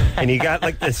head and you got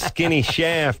like the skinny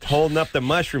shaft holding up the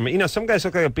mushroom. You know, some guys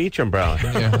look like a beach umbrella.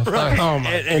 Yeah, Right. Oh my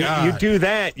and God. you do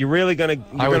that, you're really gonna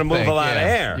move a lot of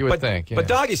air. You would think. But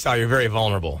doggy style, you're very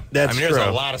vulnerable. That's I mean, there's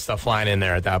true. a lot of stuff flying in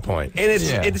there at that point. And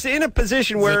it's in a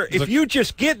position where if you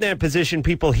just get in that position,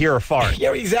 people hear a fart.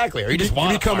 Yeah, exactly. Or you just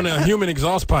want You're becoming a human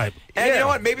exhaust pipe. And you know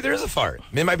what? Maybe there is a fart.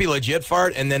 It might be a legit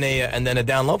fart and then a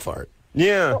down low fart.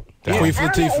 Yeah. Queef I don't know,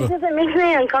 Latifah. it just makes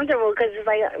me uncomfortable because it's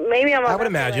like maybe I'm I about would to,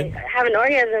 imagine. like, have an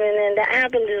orgasm and then that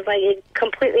happens is like it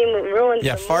completely ruins.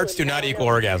 Yeah, the farts mood. do not equal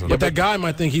orgasm. But that guy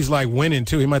might think he's like winning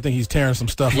too. He might think he's tearing some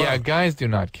stuff Yeah, up. guys do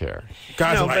not care.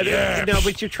 Guys No, are like, but yeah.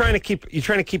 but you're trying to keep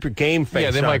your game face. Yeah,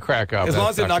 they up. might crack up. As long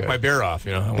as they That's knock not my good. beer off,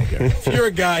 I won't care. If you're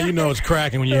a guy, you know it's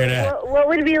cracking when you hear that. What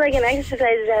would be like an exercise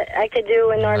that I could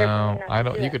do in order? No, I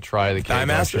don't. You could try the Thigh Kegel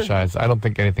master? exercise. I don't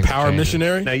think anything. Power changes.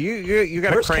 missionary? Now you got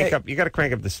to Where's crank Kate? up. You got to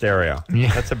crank up the stereo. Yeah.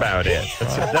 That's about it.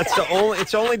 That's the only.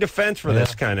 It's only defense for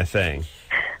this kind of thing.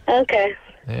 Okay.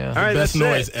 Yeah. All right, Best that's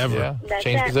noise it. ever. Yeah. That's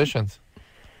Change it. positions.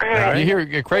 All right. You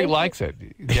hear Craig likes it.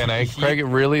 Jenna, Craig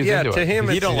really is Yeah, into to it. him,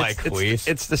 You it's, don't it's, like it's, queefs.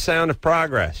 it's the sound of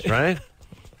progress, right?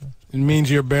 It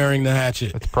means you're bearing the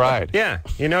hatchet. It's pride. Yeah,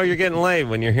 you know you're getting laid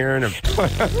when you're hearing a.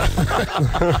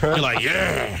 You're like,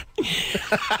 yeah.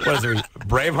 What is there,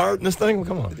 Braveheart in this thing?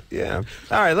 Come on. Yeah.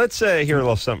 All right, let's hear a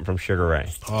little something from Sugar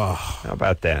Ray. Oh, How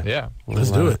about that? Yeah.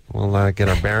 let's do it. We'll get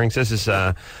our bearings. This is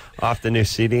off the new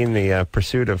CD, In the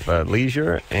Pursuit of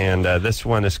Leisure, and this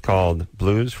one is called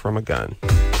Blues from a Gun.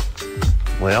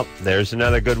 Well, there's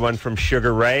another good one from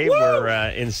Sugar Ray. Woo! We're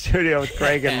in studio with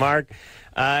Craig and Mark.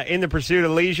 In the Pursuit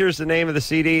of Leisure is the name of the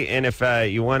CD, and if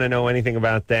you want to know anything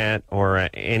about that or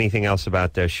anything else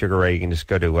about Sugar Ray, you can just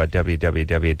go to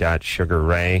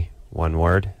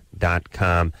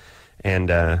www.sugarray.com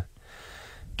and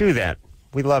do that.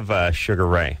 We love Sugar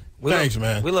Ray. Thanks,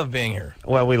 man. We love being here.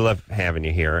 Well, we love having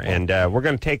you here, and we're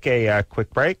going to take a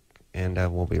quick break, and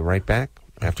we'll be right back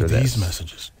after these this.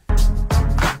 messages.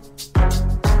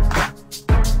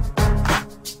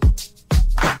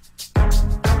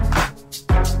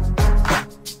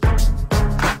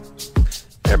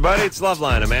 Hey, everybody, it's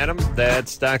Loveline. I'm Adam.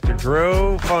 That's Dr.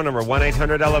 Drew. Phone number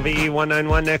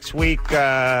 1-800-LOVE-191. Next week,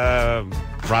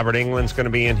 Robert England's going to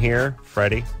be in here.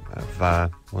 Freddie of,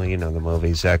 well, you know the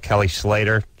movies. Kelly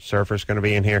Slater, Surfer's going to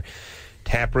be in here.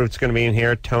 Taproot's going to be in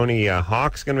here. Tony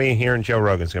Hawk's going to be in here. And Joe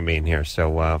Rogan's going to be in here.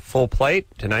 So full plate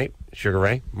tonight. Sugar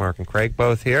Ray, Mark and Craig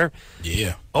both here.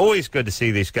 Yeah. Always good to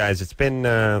see these guys. It's been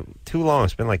too long.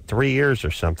 It's been like 3 years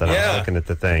or something. I Yeah. was looking at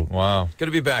the thing. Wow. Good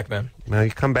to be back, man. Well,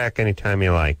 you come back anytime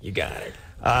you like. You got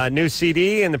it. New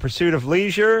CD, In the Pursuit of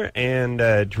Leisure, and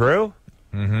Drew.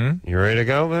 Mm-hmm. You ready to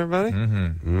go, everybody?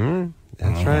 Mm-hmm.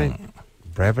 That's right.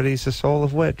 Brevity's the soul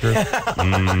of wit, Drew.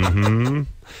 Mm-hmm.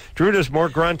 Drew does more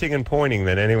grunting and pointing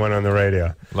than anyone on the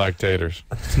radio. Like taters.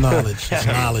 It's knowledge. It's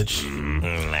knowledge.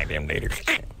 Like them later.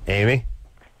 Amy,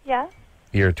 Yeah?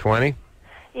 you're 20?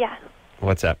 Yeah.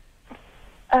 What's up?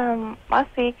 Last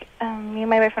week, me and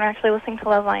my boyfriend were actually listening to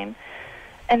Loveline,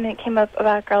 and it came up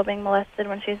about a girl being molested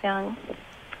when she was young.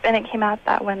 And it came out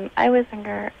that when I was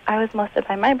younger, I was molested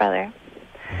by my brother.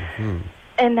 Mm-hmm.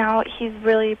 And now he's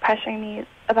really pressuring me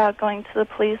about going to the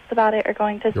police about it or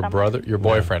going to Your brother, your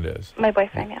boyfriend is. My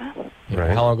boyfriend, yeah. Right.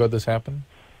 How long ago did this happen?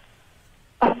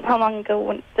 How long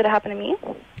ago did it happen to me?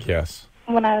 Yes.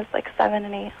 When I was like 7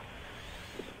 and 8.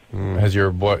 Has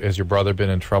your brother been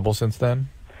in trouble since then?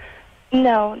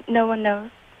 No, no one knows.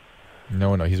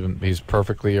 No. He's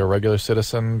perfectly a regular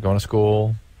citizen, going to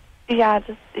school. Yeah,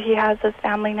 just he has his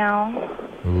family now.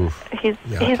 Oof. He's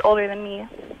older than me.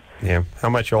 Yeah. How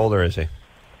much older is he?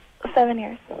 7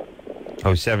 years.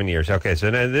 Oh, 7 years. Okay, so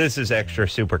now this is extra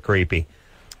super creepy.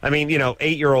 I mean,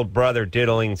 8-year-old brother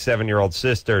diddling 7-year-old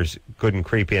sisters, good and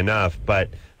creepy enough, but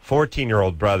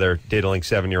 14-year-old brother diddling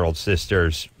 7-year-old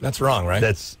sisters. That's wrong, right?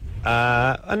 That's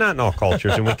not in all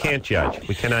cultures, and we can't judge.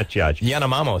 We cannot judge.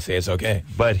 Yanomamo say it's okay.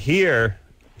 But here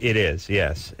it is,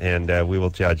 yes, and we will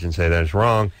judge and say that is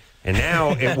wrong. And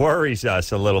now it worries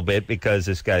us a little bit because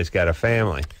this guy's got a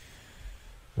family.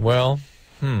 Well,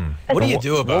 what do you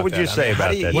do about that? What would you say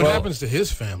about that? What happens to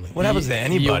his family? What happens to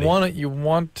anybody? You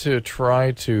want to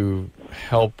try to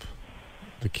help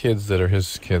the kids that are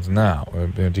his kids now,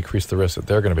 decrease the risk that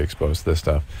they're going to be exposed to this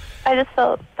stuff. I just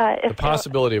felt that if The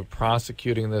possibility of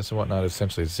prosecuting this and whatnot is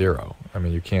essentially zero. I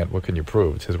mean, you can't. What can you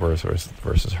prove? It's his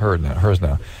versus hers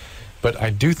now. But I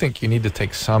do think you need to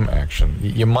take some action.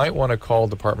 You might want to call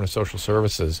Department of Social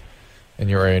Services in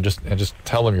your area and just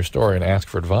tell them your story and ask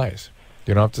for advice.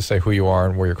 You don't have to say who you are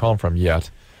and where you're calling from yet,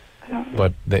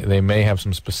 but they may have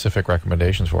some specific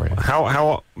recommendations for you.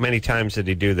 How many times did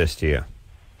he do this to you?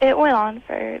 it went on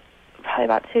for probably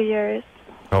about 2 years.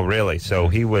 Oh, really? So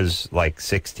he was like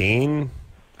 16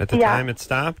 at the time it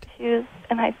stopped? He was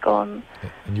in high school. And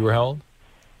you were how old?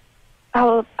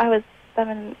 I was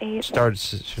 7, 8. Started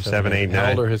 7, 8, 9. How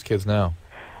old are his kids now?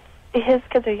 His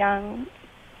kids are young.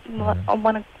 One,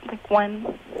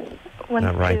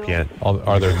 Not ripe yet.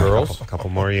 Are there girls? A couple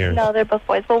more years. No, they're both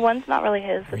boys. Well, one's not really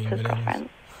his. It's his girlfriend's.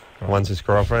 One's his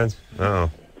girlfriend's? Oh.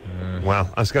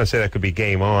 Well, I was going to say that could be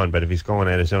game on, but if he's going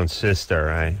at his own sister,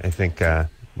 I think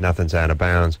nothing's out of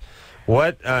bounds.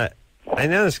 What, I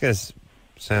know this is going to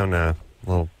sound a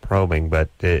little probing, but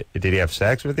did he have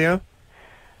sex with you?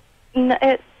 No,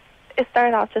 it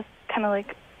started off just kind of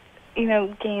like,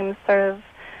 games, sort of.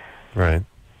 Right.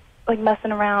 Like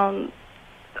messing around.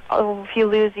 Oh, if you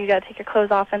lose, you got to take your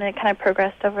clothes off, and it kind of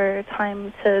progressed over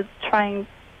time to trying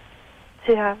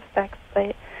to have sex.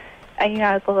 But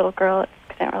as a little girl, it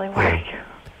didn't really work.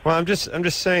 Well, I'm just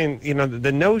saying,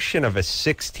 the notion of a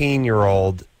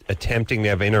 16-year-old attempting to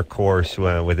have intercourse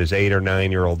with his 8 or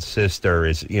 9-year-old sister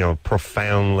is,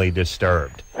 profoundly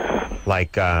disturbed.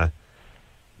 Like,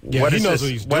 what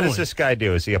does this guy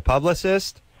do? Is he a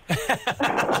publicist?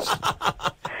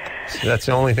 That's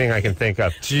the only thing I can think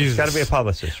of. Jesus. He's got to be a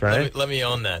publicist, right? Let me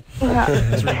own that.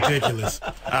 That's ridiculous.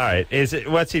 All right.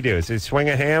 What's he do? Does he swing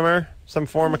a hammer? Some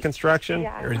form of construction?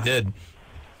 Yeah. He already did.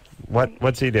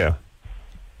 What's he do?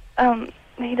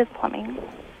 He does plumbing.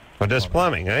 Well, does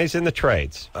plumbing. He's in the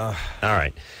trades. All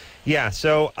right. Yeah,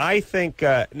 so I think...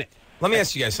 let me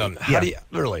ask you guys something. How do you...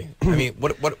 Literally. I mean,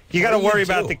 what you got to worry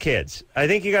about the kids. I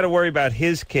think you got to worry about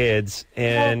his kids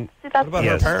and... Well, what about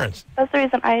her parents? That's the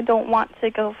reason I don't want to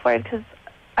go for it, because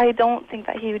I don't think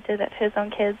that he would do that to his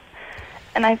own kids.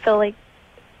 And I feel like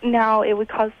now it would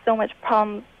cause so much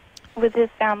problems with his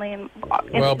family.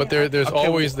 Well, but there's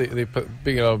always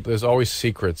there's always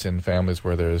secrets in families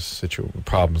where there's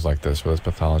problems like this, where there's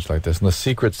pathology like this, and the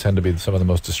secrets tend to be some of the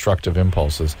most destructive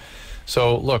impulses.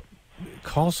 So, look,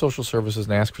 call social services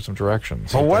and ask for some direction.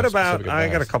 Well, what about? I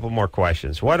got a couple more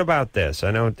questions. What about this?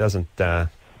 I know it doesn't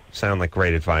sound like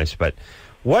great advice, but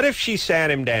what if she sat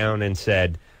him down and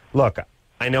said, "Look,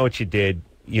 I know what you did.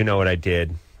 You know what I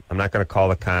did. I'm not going to call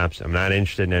the cops. I'm not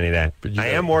interested in any of that. But I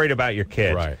am worried about your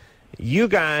kids. Right. You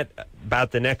got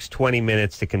about the next 20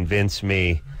 minutes to convince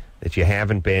me that you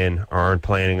haven't been or aren't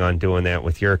planning on doing that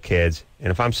with your kids. And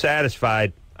if I'm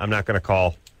satisfied, I'm not going to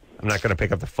call. I'm not going to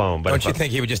pick up the phone." But don't you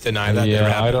think he would just deny that?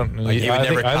 Yeah, I don't. Like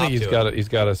I think he's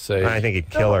got to say. I think he'd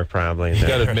kill her probably. He's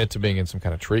got to admit to being in some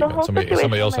kind of treatment.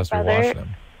 Somebody else has to be watching him.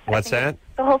 What's that?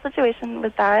 The whole situation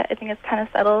with that, I think, is kind of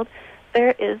settled.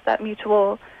 There is that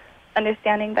mutual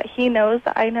understanding that he knows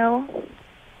that I know,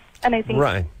 and I think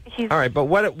right. All right, but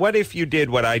what if you did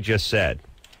what I just said?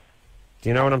 Do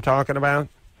you know what I'm talking about?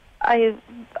 I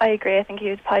agree. I think he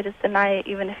would probably just deny it,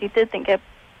 even if he did think it.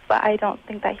 But I don't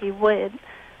think that he would.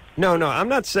 No, I'm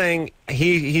not saying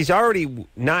he's already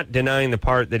not denying the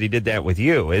part that he did that with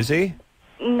you, is he?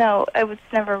 No, it would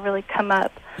never really come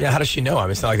up. Yeah, how does she know? I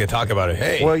mean, it's not like they talk about it.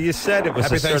 Hey, well, you said it was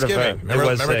Happy a sort Thanksgiving. of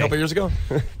Remember a couple years ago?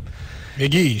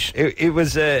 It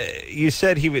was you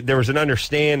said there was an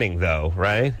understanding, though,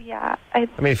 right? Yeah. I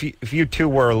mean, if you two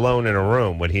were alone in a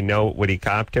room, would he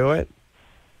cop to it?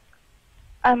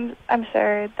 I'm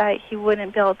sure that he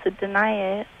wouldn't be able to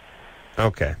deny it.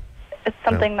 Okay. It's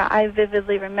something that I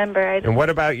vividly remember. And what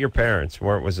about your parents?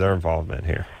 What was their involvement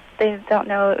here? They don't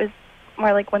know. It was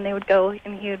more like when they would go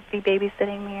and he would be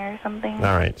babysitting me or something.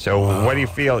 All right. So what do you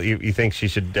feel? You think she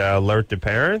should alert the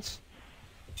parents?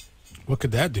 What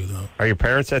could that do, though? Are your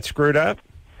parents that screwed up?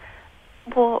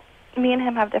 Well, me and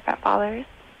him have different fathers,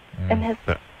 and his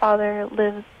father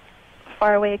lives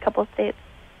far away, a couple states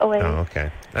away. Oh,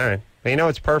 okay. All right. You know,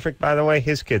 it's perfect, by the way.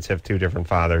 His kids have 2 different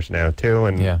fathers now, too,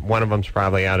 and one of them's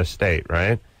probably out of state,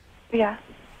 right? Yeah.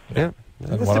 Yeah.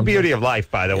 That's the beauty of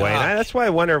life, by the way. And that's why I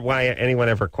wonder why anyone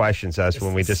ever questions us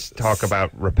when we just talk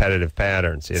about repetitive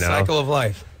patterns, you know? Cycle of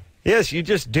life. Yes, you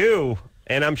just do.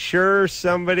 And I'm sure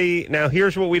somebody... Now,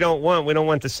 here's what we don't want. We don't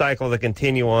want the cycle to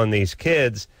continue on these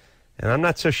kids. And I'm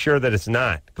not so sure that it's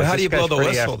not. But how do you blow the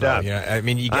whistle, though? Yeah, I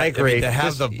mean, I agree. To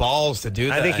have the balls to do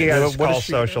that. I think you got to call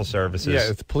social services. Yeah,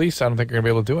 if the police, I don't think they're going to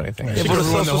be able to do anything. Yeah,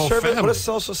 what are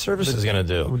social services going to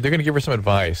do? They're going to give her some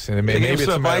advice. And maybe it's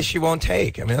some advice she won't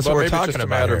take. I mean, that's what we're talking about. It's just a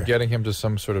matter of getting him to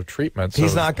some sort of treatment.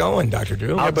 He's not going, Dr.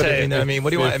 Drew. I'll tell you. I mean, what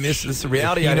do you want? I mean, this is the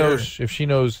reality. If she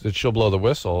knows that she'll blow the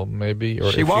whistle, maybe,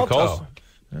 or she if won't, she calls.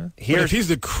 But if he's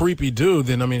the creepy dude,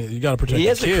 then, I mean, you got to protect the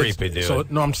kids. He is a creepy dude. So,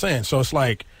 no, I'm saying. So it's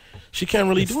like, she can't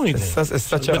really do anything. It's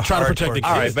such a trying to protect the kids.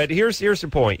 All right, but here's the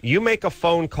point. You make a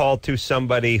phone call to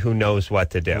somebody who knows what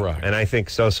to do. Right. And I think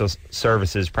social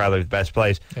services is probably the best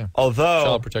place. Yeah. Although,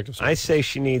 Child Protective I say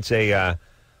she needs a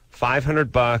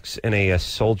 $500 in a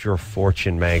Soldier of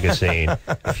Fortune magazine.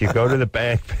 If you go to the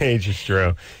back pages,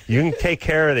 Drew, you can take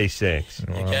care of these things.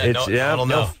 I don't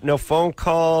know. No phone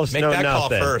calls, Make no that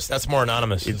nothing. call first. That's more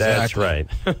anonymous. That's right.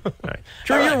 All right.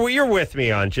 Drew, you're with me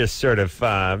on just sort of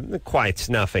quiet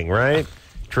snuffing, right?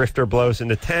 Drifter blows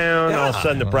into town. All of a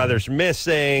sudden, the brother's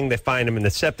missing. They find him in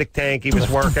the septic tank he was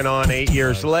working on 8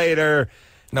 years later.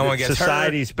 No one gets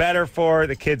Society's better for it.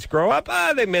 The kids grow up.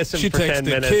 The miss him she for 10 minutes.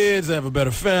 She takes the kids. They have a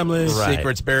better family. Right.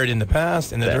 Secrets buried in the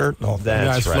past, in the dirt. That's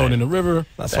guys right. floating in the river.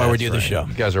 That's why we do the show.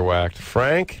 You guys are whacked.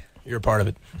 Frank? You're a part of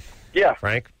it. Yeah.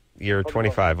 Frank, you're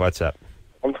 25. What's up?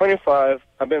 I'm 25.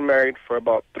 I've been married for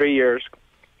about 3 years,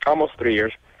 almost 3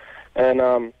 years.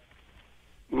 And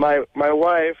my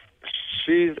wife,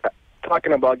 she's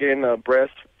talking about getting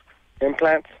breast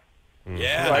implants.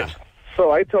 Yeah.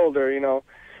 So I told her,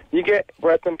 you get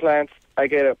breast implants, I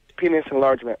get a penis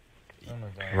enlargement.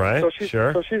 Right,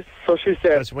 sure. So she said...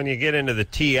 Because when you get into the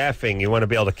TFing, you want to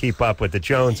be able to keep up with the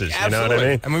Joneses. Absolutely. You know what I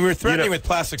mean? I mean, we were threatening with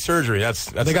plastic surgery. That's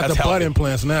they got the healthy. butt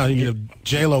implants now. You get a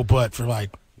J-Lo butt for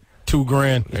like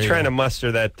 $2,000. You're trying to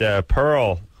muster that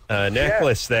pearl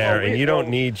necklace there, and you don't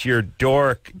need your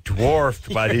dork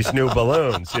dwarfed by these new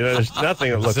balloons. There's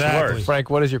nothing that looks worse. Frank,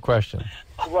 what is your question?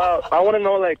 Well, I want to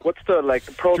know, what's the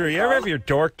pros Drew, and you ever have your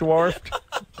dork dwarfed?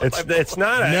 It's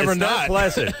not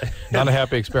pleasant. Not a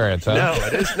happy experience, huh? No,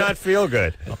 it does not feel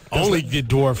good. Only get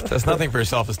dwarfed. That's nothing for your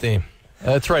self-esteem.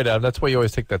 That's right, Adam. That's why you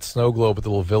always take that snow globe with the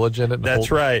little village in it. And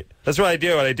That's right. That's what I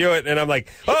do. And I do it, and I'm like,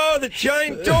 oh, the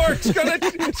giant dork's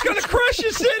it's gonna crush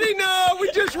the city. No,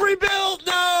 we just rebuilt.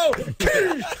 No,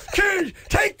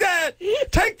 take that,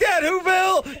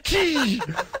 Whoville.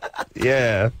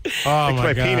 Yeah. Oh Makes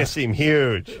my God. penis seem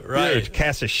huge. Right. Huge.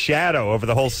 Casts a shadow over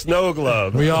the whole snow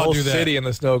globe. We the all whole do that. city in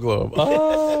the snow globe.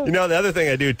 Oh. The other thing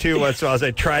I do too once in a while is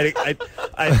I try to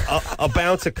I'll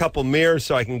bounce a couple mirrors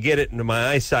so I can get it into my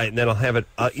eyesight, and then I'll have it.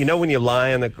 When you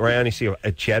lie on the ground, you see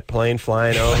a jet plane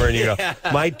flying over, and you go,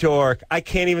 "My dork! I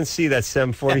can't even see that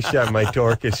 747. My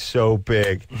dork is so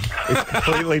big, it's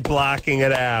completely blocking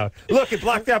it out. Look, it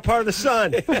blocked out part of the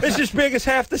sun. It's as big as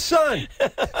half the sun."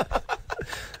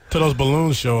 Till those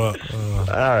balloons show up.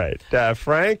 All right,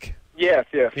 Frank. Yes.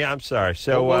 Yeah, I'm sorry.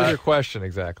 So, what was your question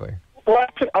exactly? Well,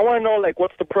 I want to know,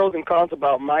 what's the pros and cons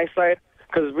about my side?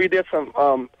 Because we did some,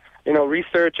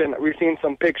 research, and we've seen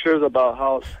some pictures about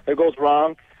how it goes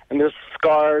wrong, and there's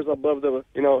scars above the,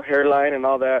 hairline and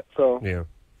all that. So yeah.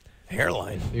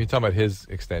 Hairline? You're talking about his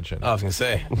extension. I was going to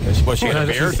say. What, she got a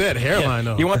beard? said hairline,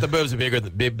 though. You want the boobs bigger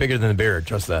than the beard.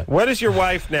 Trust that. What is your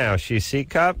wife now? She's C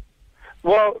cup?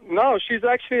 Well, no, she's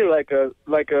actually like a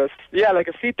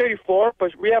C-34,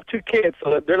 but we have 2 kids,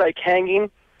 so they're hanging.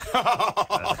 That's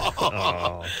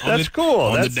cool.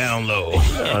 On That's the down low.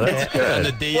 Oh, that's good. On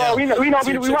the DL. Well, we want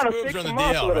to boobs fix on the them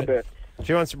up DL, a little right? bit.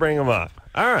 She wants to bring them up.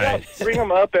 All right. Yeah, bring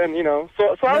them up, and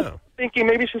so I was thinking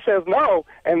maybe she says no,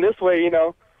 and this way,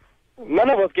 none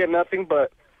of us get nothing,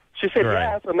 but she said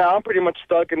yeah, so now I'm pretty much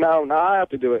stuck, and now I have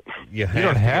to do it. You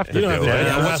don't have to do it.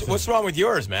 Yeah, what's wrong with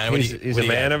yours, man? He's a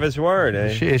man of his word.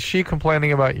 Eh? Is she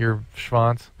complaining about your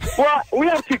schwanz? Well, we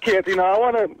have 2 kids, she had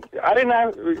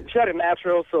a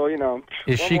natural, so,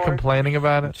 Is she complaining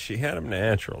about it? She had him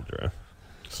natural, Drew.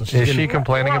 So is she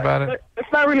complaining about it?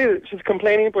 It's not really she's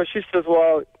complaining, but she says,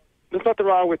 well, there's nothing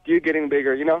wrong with you getting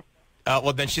bigger,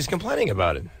 Well, then she's complaining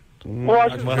about it. Well,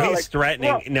 he's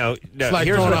threatening. No, it's like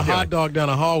here's throwing what a hot dog down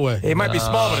a hallway. It might be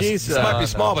small, but it might be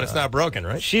small, but it's not broken,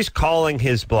 right? She's calling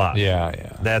his bluff.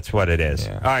 Yeah. That's what it is.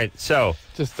 Yeah. All right, so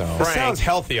just don't. It sounds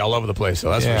healthy all over the place, so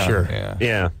that's for sure.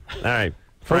 Yeah. All right,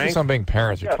 Focus Frank. on being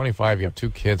parents. You're 25. You have 2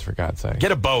 kids, for God's sake.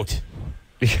 Get a boat.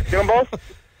 Get them both?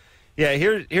 Yeah,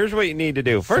 here's what you need to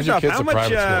do. First your off, kids to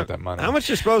private school with that money. how much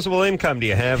disposable income do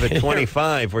you have at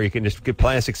 25 where you can just get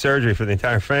plastic surgery for the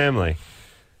entire family?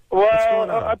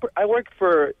 Well, I work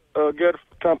for a good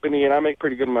company, and I make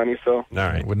pretty good money, so. All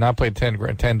right. Would not pay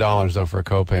 $10 though for a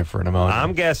copay for pneumonia.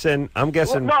 I'm guessing. Well,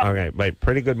 no. Okay, wait,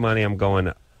 pretty good money. I'm going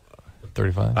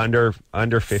 35.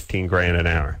 under 15 grand an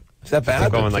hour. Is that bad? I'm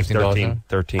going like $13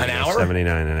 13 an hour?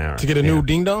 79 an hour To get a new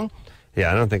ding dong?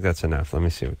 Yeah, I don't think that's enough. Let me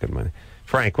see what good money.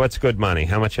 Frank, what's good money?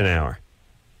 How much an hour?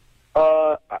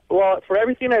 Well, for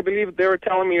everything, I believe they were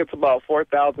telling me it's about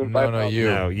 $4,000. No,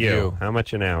 you. How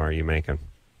much an hour are you making?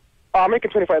 I'm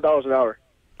making $25 an hour.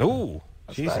 Ooh,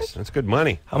 Jesus, nice. that's good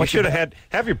money. How much you should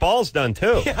have your balls done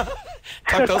too.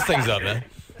 Tuck those things up, man.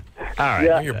 All right.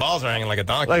 Yeah. Your balls are hanging like a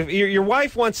donkey. Like your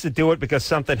wife wants to do it because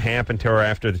something happened to her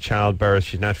after the childbirth.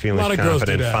 She's not feeling A lot of girls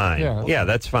do confident. that. Fine. Yeah,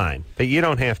 that's fine. But you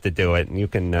don't have to do it, and you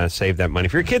can save that money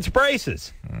for your kids'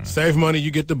 braces. Save money, you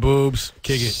get the boobs,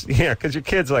 kick it. Yeah, because your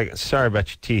kid's like, sorry about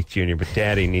your teeth, Junior, but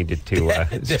Daddy needed to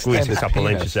squeeze a couple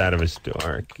inches out of his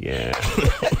dork. Yeah.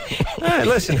 All right,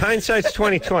 listen, hindsight's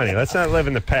 20/20. Let's not live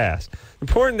in the past. The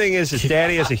important thing is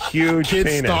Daddy has a huge Kid's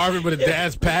penis. starving, but the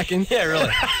dad's packing. Yeah, really.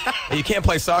 You can't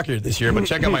play soccer this year, but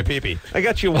check out my pee-pee. I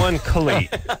got you one cleat,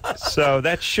 so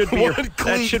that should be your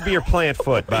plant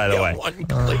foot, by the way. One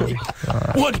cleat.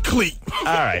 One cleat. All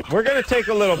right, we're going to take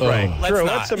a little break. Drew,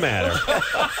 not. what's the matter?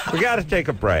 We got to take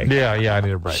a break. Yeah, I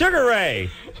need a break. Sugar Ray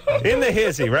in the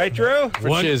hizzy, right, Drew? For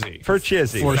Chizzy. For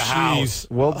Chizzy. For The she's. house.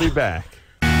 We'll be back.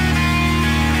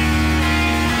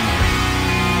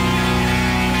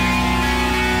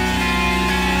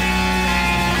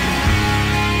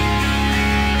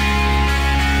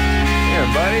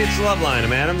 Everybody, it's Loveline.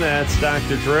 I'm Adam. That's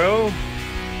Dr. Drew.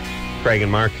 Craig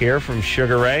and Mark here from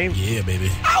Sugar Ray. Yeah, baby.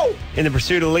 Ow! In the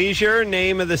Pursuit of Leisure,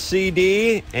 name of the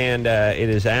CD, and it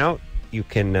is out. You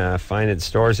can find it in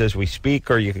stores as we speak,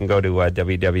 or you can go to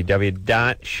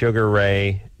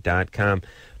www.sugarray.com.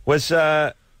 Was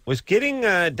getting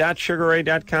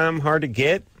 .sugarray.com hard to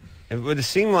get? It would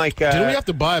seem like... Did we have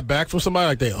to buy it back from somebody,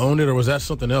 like they owned it, or was that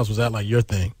something else? Was that like your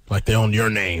thing? Like they owned your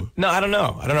name? No, I don't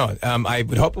know. I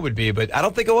would hope it would be, but I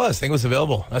don't think it was. I think it was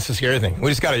available. That's the scary thing.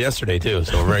 We just got it yesterday, too,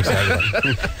 so we're very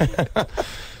excited.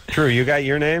 Drew, you got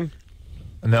your name?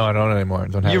 No, I don't anymore.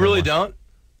 Don't have You it really anymore. don't?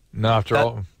 No, after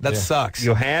all. That sucks.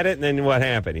 You had it, and then what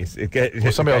happened?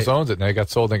 Well, somebody else owns it, and they got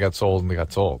sold, and they got sold, and they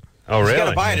got sold. Oh, really? You got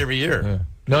to buy it every year. Yeah.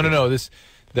 No.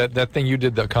 That thing you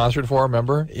did the concert for,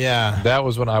 remember? Yeah. That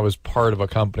was when I was part of a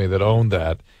company that owned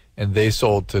that, and they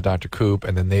sold to Dr. Coop,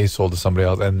 and then they sold to somebody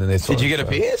else, and then they sold. Did you get a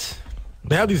piece?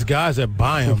 They have these guys that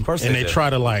buy them, and they try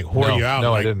to like whore you out.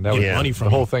 No, like, I didn't. That get was money from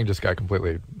the whole you. thing just got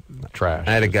completely trashed.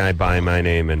 I had a guy buy my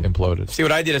name and imploded. See,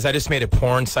 what I did is I just made a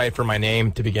porn site for my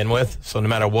name to begin with, so no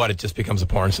matter what, it just becomes a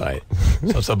porn site.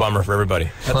 So it's a bummer for everybody.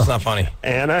 That's not funny.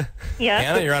 Anna? Yeah.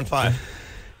 Anna, you're on 5.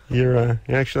 You're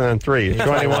actually on 3. You're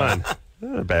 21.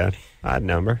 Not bad. Odd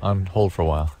number. On hold for a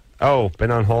while. Oh,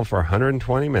 been on hold for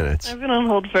 120 minutes. I've been on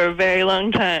hold for a very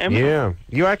long time. Yeah.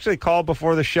 You actually called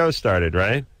before the show started,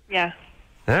 right? Yeah.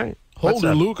 All right. Hold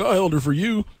her, Luke. I held her for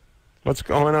you. What's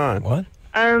going on? What?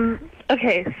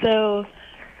 Okay, so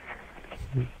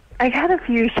I've had a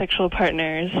few sexual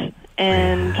partners,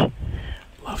 and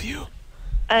love you.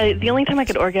 The only time I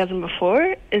could orgasm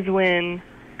before is when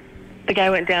the guy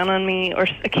went down on me, or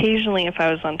occasionally if I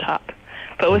was on top.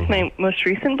 But with my most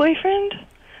recent boyfriend,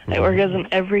 I orgasm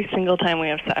every single time we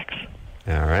have sex.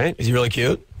 All right. Is he really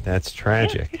cute? That's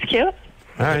tragic. He's cute.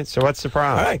 All right. So what's the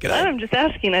problem? All right, good. I'm just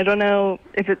asking. I don't know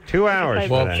if it's 2 hours.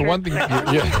 Well, for one thing,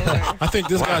 I think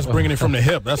this guy's bringing it from the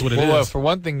hip. That's what it is. Well, for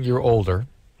one thing, you're older.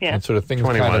 Yeah. And sort of things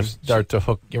 21. kind of start to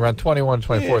hook. Around 21,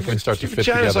 24, things start to fit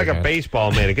together. China's like a again.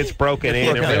 baseball mitt. It gets broken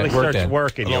in. It really Worked starts in.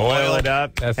 working. You oil it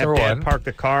up. That's have number Dad one. park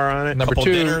the car on it. Number Couple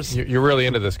 2, dinners. you're really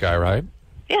into this guy, right?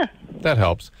 Yeah. That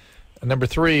helps. And number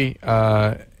 3,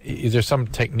 is there some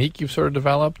technique you've sort of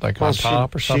developed, like on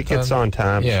top or something? She gets on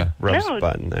top. Yeah. Rubs No, the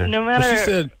button there. No matter. She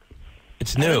said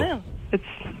It's I don't new. know. It's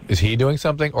Is he doing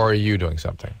something, or are you doing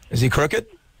something? Is he crooked?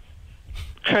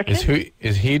 crooked.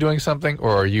 Is he doing something,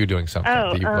 or are you doing something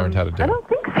that you've learned how to do? I don't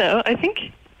think so.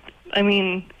 I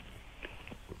mean,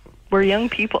 we're young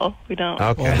people. We don't.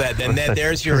 Okay. Well, then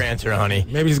there's your answer, honey.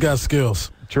 maybe he's got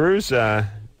skills. Drew's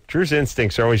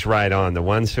instincts are always right on. The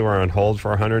ones who are on hold for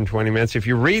 120 minutes. If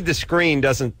you read the screen,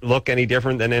 doesn't look any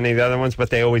different than any of the other ones, but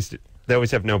they always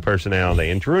have no personality.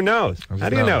 And Drew knows. How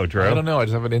do you know, Drew? I don't know. I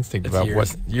just have an instinct It's about years-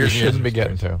 what you years shouldn't of be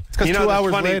getting to. It's because You know, 2 that's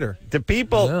hours funny. later. The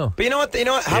people. No. But you know what? How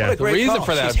Yeah. about a The great reason call?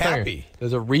 for that, She's I'm saying, happy.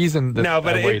 there's a reason that No,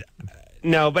 but I wait.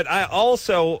 I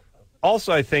also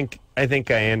I think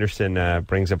Guy Anderson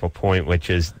brings up a point, which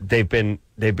is they've been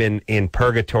in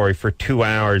purgatory for 2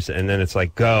 hours, and then it's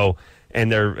like go,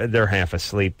 and they're half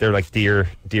asleep. They're like deer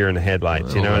in the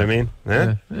headlights. You know what I mean?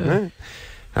 Huh? Yeah. All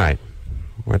right.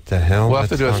 What the hell? We'll have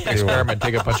to do an experiment.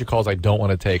 Take a bunch of calls I don't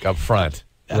want to take up front.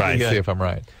 Right. See if I'm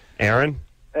right. Aaron?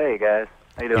 Hey, guys.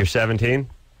 How you doing? You're 17?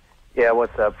 Yeah,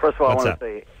 what's up? First of all, What's I want to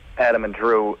say, Adam and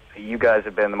Drew, you guys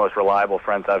have been the most reliable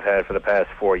friends I've had for the past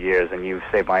 4 years, and you've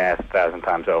saved my ass 1,000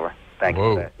 times over. Thank you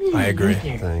for that. I agree.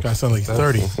 I sound like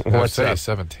 30. What's that?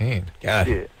 17. God.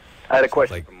 Yeah. I had a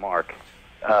question for Mark.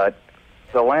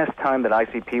 The last time that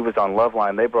ICP was on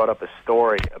Loveline, they brought up a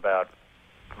story about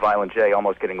Violent J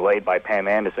almost getting laid by Pam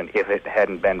Anderson if it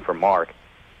hadn't been for Mark.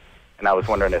 And I was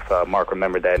wondering if Mark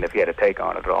remembered that and if he had a take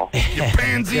on it at all.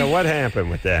 Yeah, what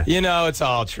happened with that? It's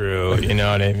all true. You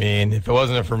know what I mean? If it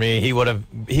wasn't for me, he would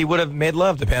have made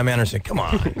love to Pam Anderson. Come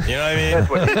on. You know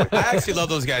what I mean? I actually love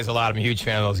those guys a lot. I'm a huge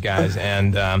fan of those guys.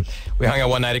 And we hung out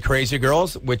one night at Crazy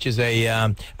Girls, which is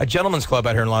a gentleman's club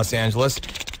out here in Los Angeles.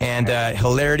 And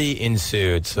hilarity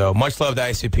ensued. So much love to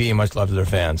ICP and much love to their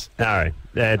fans. All right.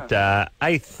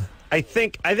 I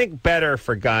think better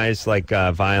for guys like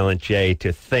Violent J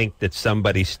to think that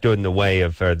somebody stood in the way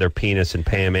of their penis in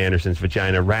Pam Anderson's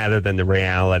vagina rather than the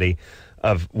reality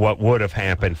of what would have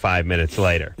happened 5 minutes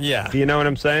later. Yeah. Do you know what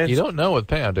I'm saying? You don't know with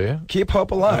Pam, do you? Keep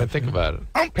hope alive. Think about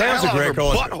it. Pam's a great girl.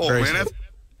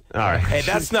 All right. Hey,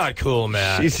 that's not cool,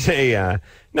 man. She's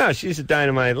she's a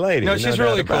dynamite lady. No, she's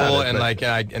really cool, and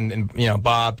and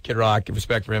Bob, Kid Rock,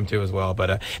 respect for him too as well.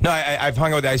 But I've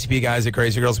hung out with the ICP guys at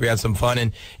Crazy Girls. We had some fun,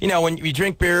 and when you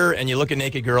drink beer and you look at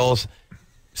naked girls,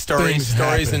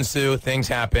 stories ensue, things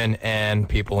happen, and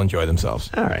people enjoy themselves.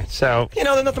 All right, so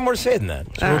there's nothing more to say than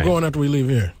that. So we're going after we leave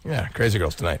here. Yeah, Crazy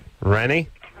Girls tonight. Rennie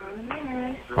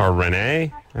or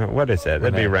Renee? What is that?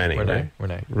 That'd be Rennie. Right?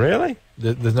 Renee. Really?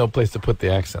 There's no place to put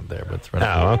the accent there, but it's Renee.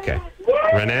 Oh, okay.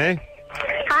 Renee?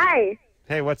 Hi.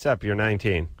 Hey, what's up? You're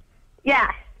 19. Yeah.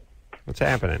 What's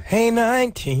happening? Hey,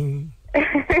 19. Way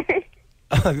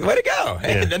to go.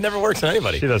 Hey, that never works on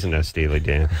anybody. She doesn't know Steely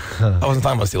Dan. I wasn't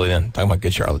talking about Steely Dan. I'm talking about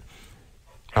Good Charlotte.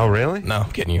 Oh, really? No,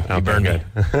 I'm kidding you. Oh, You burned good.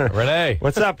 it. Renee.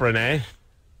 What's up, Renee?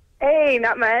 Hey,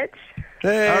 not much.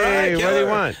 Hey, All right, what do you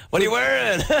want? What are you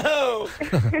wearing? Oh.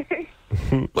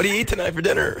 What do you eat tonight for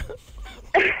dinner?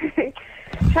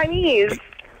 Chinese.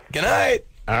 Good night.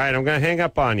 All right, I'm going to hang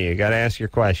up on you. You got to ask your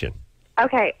question.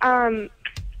 Okay, I'm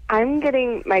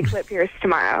getting my clit pierced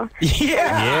tomorrow.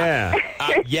 Yeah.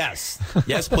 Yes.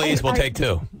 Yes, please. We'll take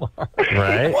two.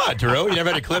 Right? What, Drew? You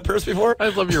never had a clit pierced before? I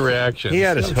love your reaction. He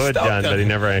had his hood done, but he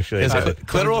never actually Is had it it.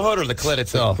 clitoral hood or the clit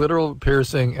itself? Clitoral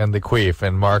piercing and the queef,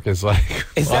 and Mark is like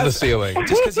on the ceiling.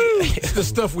 Just because It's the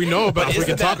stuff we know about. We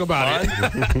can talk about it.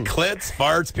 Clits,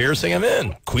 farts, piercing, I'm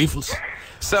in. Queefless.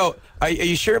 So, are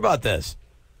you sure about this?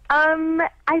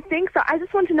 I think so. I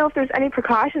just want to know if there's any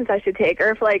precautions I should take,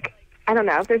 or if, I don't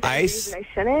know, if there's any reason I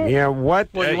shouldn't. Yeah, what?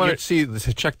 Well, you want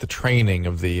to check the training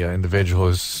of the individual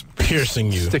who's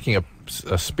piercing you, sticking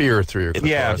a spear through your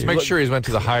clitoris. Yeah, make sure he's went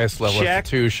to the highest level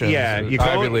institution. Yeah, you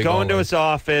go into his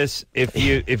office. If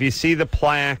you see the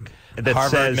plaque that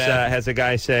Harvard says has a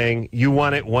guy saying "You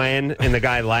want it when?" and the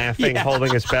guy laughing,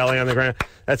 holding his belly on the ground,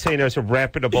 that's how you know it's a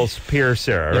reputable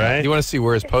piercer, right? You want to see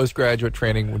where his postgraduate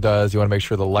training does. You want to make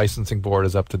sure the licensing board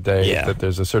is up to date. That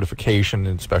there's a certification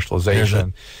and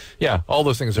specialization. Yeah, all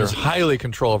those things are highly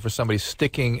controlled for somebody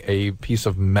sticking a piece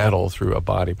of metal through a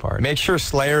body part. Make sure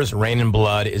Slayer's Rain in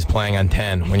Blood is playing on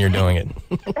 10 when you're doing it.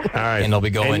 All right, and they'll be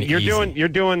going. And you're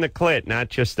doing the clit, not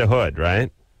just the hood, right?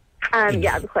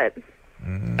 Yeah, the clit. All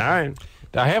right.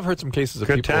 I have heard some cases of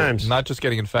Good people times. not just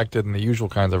getting infected and the usual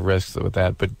kinds of risks with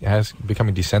that, but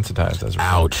becoming desensitized as a result.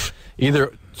 Ouch.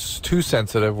 Either it's too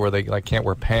sensitive where they can't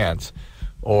wear pants,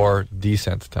 or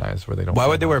desensitized where they don't. Why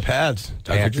would they wear pads?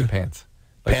 Pants.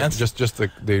 Pants? Just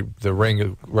the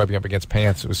ring rubbing up against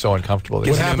pants. It was so uncomfortable.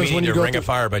 What happens when you go Ring of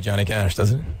Fire by Johnny Cash,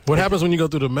 doesn't it? What happens when you go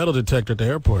through the metal detector at the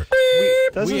airport?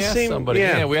 We asked somebody.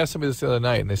 Yeah, we asked somebody this the other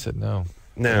night, and they said no.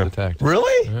 No.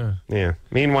 Really? Yeah.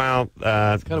 Meanwhile,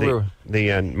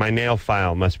 my nail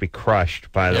file must be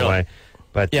crushed, by the way.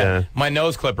 But my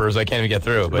nose clippers I can't even get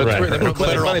through. But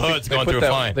clitoral hood's going through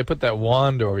fine. They put that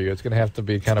wand over you. It's going to have to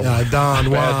be kind of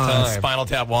Don wand, Spinal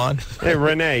Tap wand. Hey,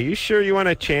 Renee, you sure you want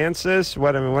to chance this?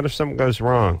 What if something goes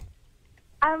wrong?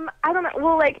 I don't know.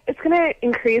 Well, it's going to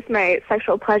increase my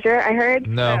sexual pleasure, I heard.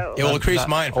 No. It will increase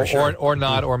mine for sure. Or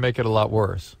not, or make it a lot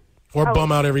worse. Or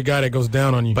bum out every guy that goes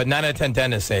down on you. But 9 out of 10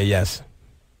 dentists say yes.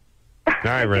 All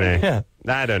right, Renee. Yeah.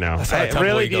 I don't know. That's how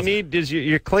Really, does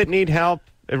your clit need help?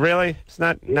 Really? It's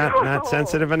not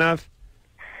sensitive enough?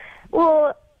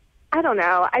 Well, I don't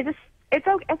know.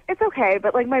 It's okay,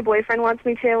 but like my boyfriend wants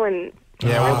me to, and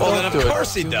Yeah, well, then do of it.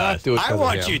 course he Do not does. do it I 'cause of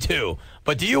want him. you to,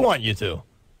 but do you want you to?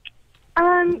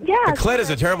 yeah. The clit is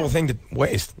a terrible thing to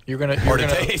waste. You're gonna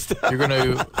taste. You're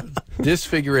gonna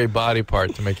disfigure a body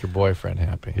part to make your boyfriend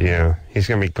happy. Yeah, he's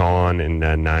going to be gone in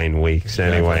 9 weeks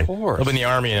anyway. Of course. He'll be in the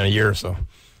Army in a year or so.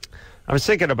 I was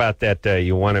thinking about that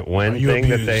you want it when you thing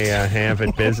that abused? they have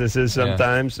at businesses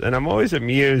sometimes, and I'm always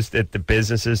amused at the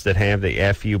businesses that have the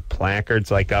FU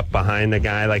placards like up behind the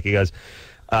guy, like he goes,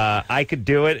 I could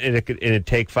do it, and it'd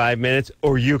take 5 minutes,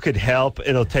 or you could help,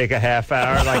 it'll take a half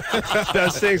hour. Like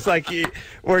those things, like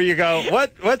where you go,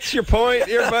 what's your point?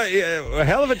 You're a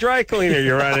hell of a dry cleaner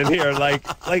you're running here. Like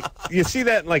you see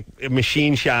that in like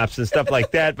machine shops and stuff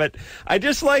like that. But I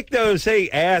just like those, hey,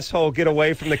 asshole, get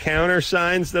away from the counter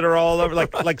signs that are all over,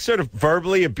 like sort of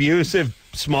verbally abusive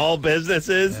small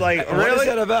businesses. Like, What really? is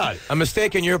that about? A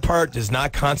mistake on your part does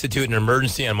not constitute an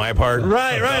emergency on my part.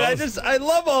 Right. I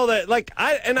love all that. Like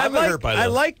I've been hurt by I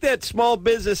those. like that small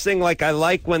business thing. Like I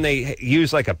like when they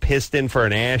use like a piston for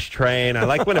an ashtray, and I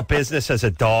like when a business has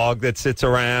a dog that sits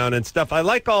around and stuff. I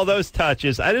like all those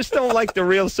touches. I just don't like the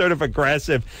real sort of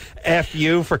aggressive "F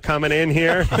you for coming in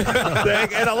here"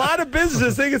 thing. And a lot of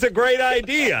businesses think it's a great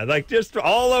idea. Like just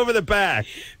all over the back.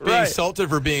 Being insulted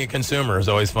for being a consumer is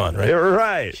always fun, right?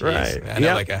 Right. Jeez, I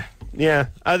know, like Yeah.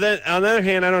 On the other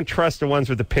hand, I don't trust the ones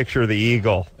with the picture of the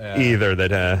eagle either that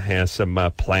has some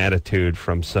platitude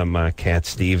from some Cat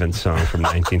Stevens song from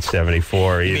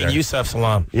 1974 either. You mean Yusuf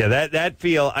Salam? Yeah, I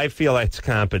feel that's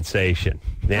compensation.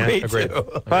 Yeah, Me too.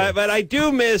 But I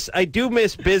do miss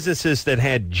businesses that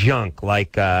had junk.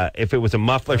 Like if it was a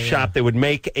muffler shop, they would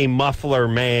make a muffler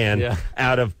man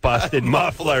out of busted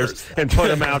mufflers and put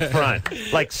him out front.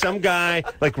 Like some guy,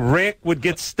 like Rick, would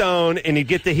get stoned and he'd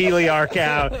get the Heliarch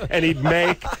out and he'd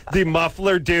make the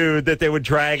muffler dude that they would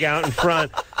drag out in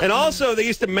front. And also, they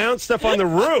used to mount stuff on the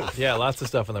roof. Yeah, lots of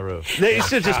stuff on the roof. They used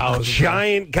to just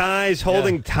giant guys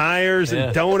holding tires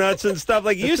and donuts and stuff.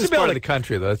 Like you used to be part able of the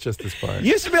country, though. That's just this part.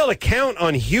 You used to be able to count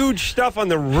on huge stuff on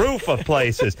the roof of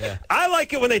places. I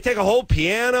like it when they take a whole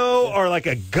piano or like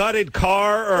a gutted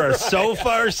car or a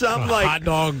sofa or something. Like hot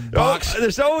dog box.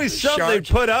 There's always something they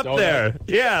put up there.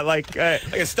 Yeah, like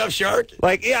a stuffed shark.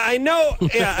 Like I know.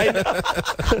 Yeah,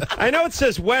 I know it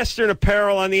says Western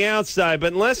Apparel on the outside,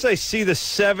 but unless I see the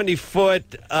 70-foot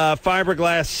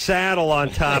fiberglass saddle on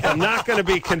top, I'm not going to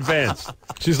be convinced.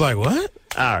 She's like, what?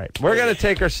 All right, we're going to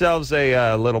take ourselves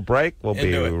a little break. We'll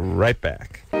be right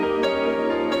back.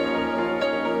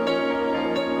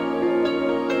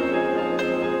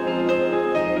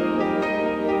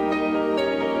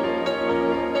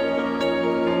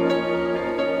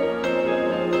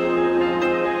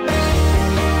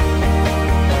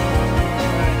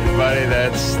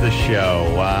 That's the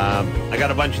show. I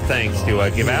got a bunch of thanks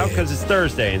to give out because it's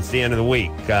Thursday and it's the end of the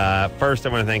week. First, I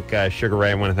want to thank Sugar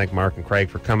Ray. I want to thank Mark and Craig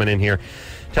for coming in here.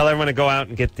 Tell everyone to go out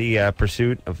and get the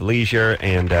Pursuit of Leisure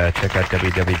and check out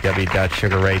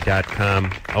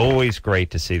www.sugarray.com. Always great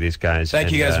to see these guys.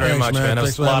 Thank you guys very much, man. It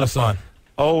was a lot of fun.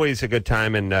 Always a good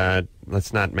time, and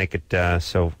let's not make it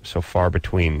so far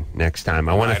between next time.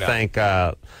 I want to thank...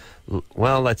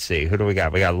 well, let's see. Who do we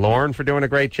got? We got Lauren for doing a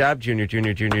great job. Junior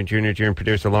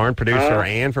producer Lauren. Producer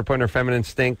Ann for putting her feminine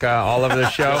stink all over the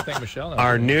show. Thank Michelle.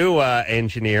 Our new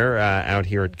engineer out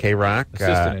here at K-Rock.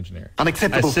 Assistant engineer.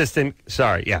 Unacceptable. Assistant.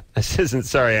 Sorry,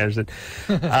 Anderson.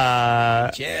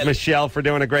 Michelle for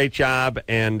doing a great job.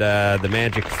 And the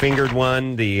magic fingered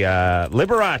one, the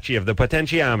Liberace of the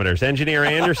potentiometers. Engineer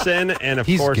Anderson. And, of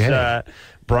course...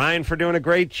 Brian for doing a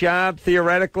great job,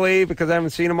 theoretically, because I haven't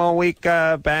seen him all week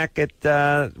back at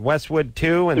Westwood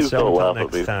 2. And so until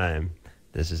next time,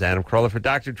 this is Adam Carolla for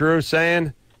Dr. Drew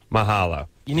saying mahalo.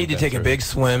 You need to take a big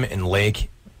swim in Lake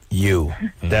U.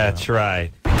 That's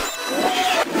right.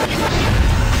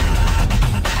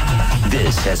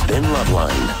 This has been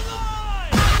Loveline.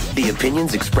 The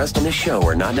opinions expressed on the show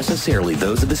are not necessarily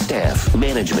those of the staff,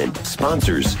 management,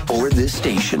 sponsors, or this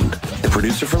station. The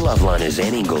producer for Loveline is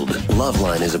Ann Ingold.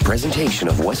 Loveline is a presentation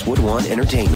of Westwood One Entertainment.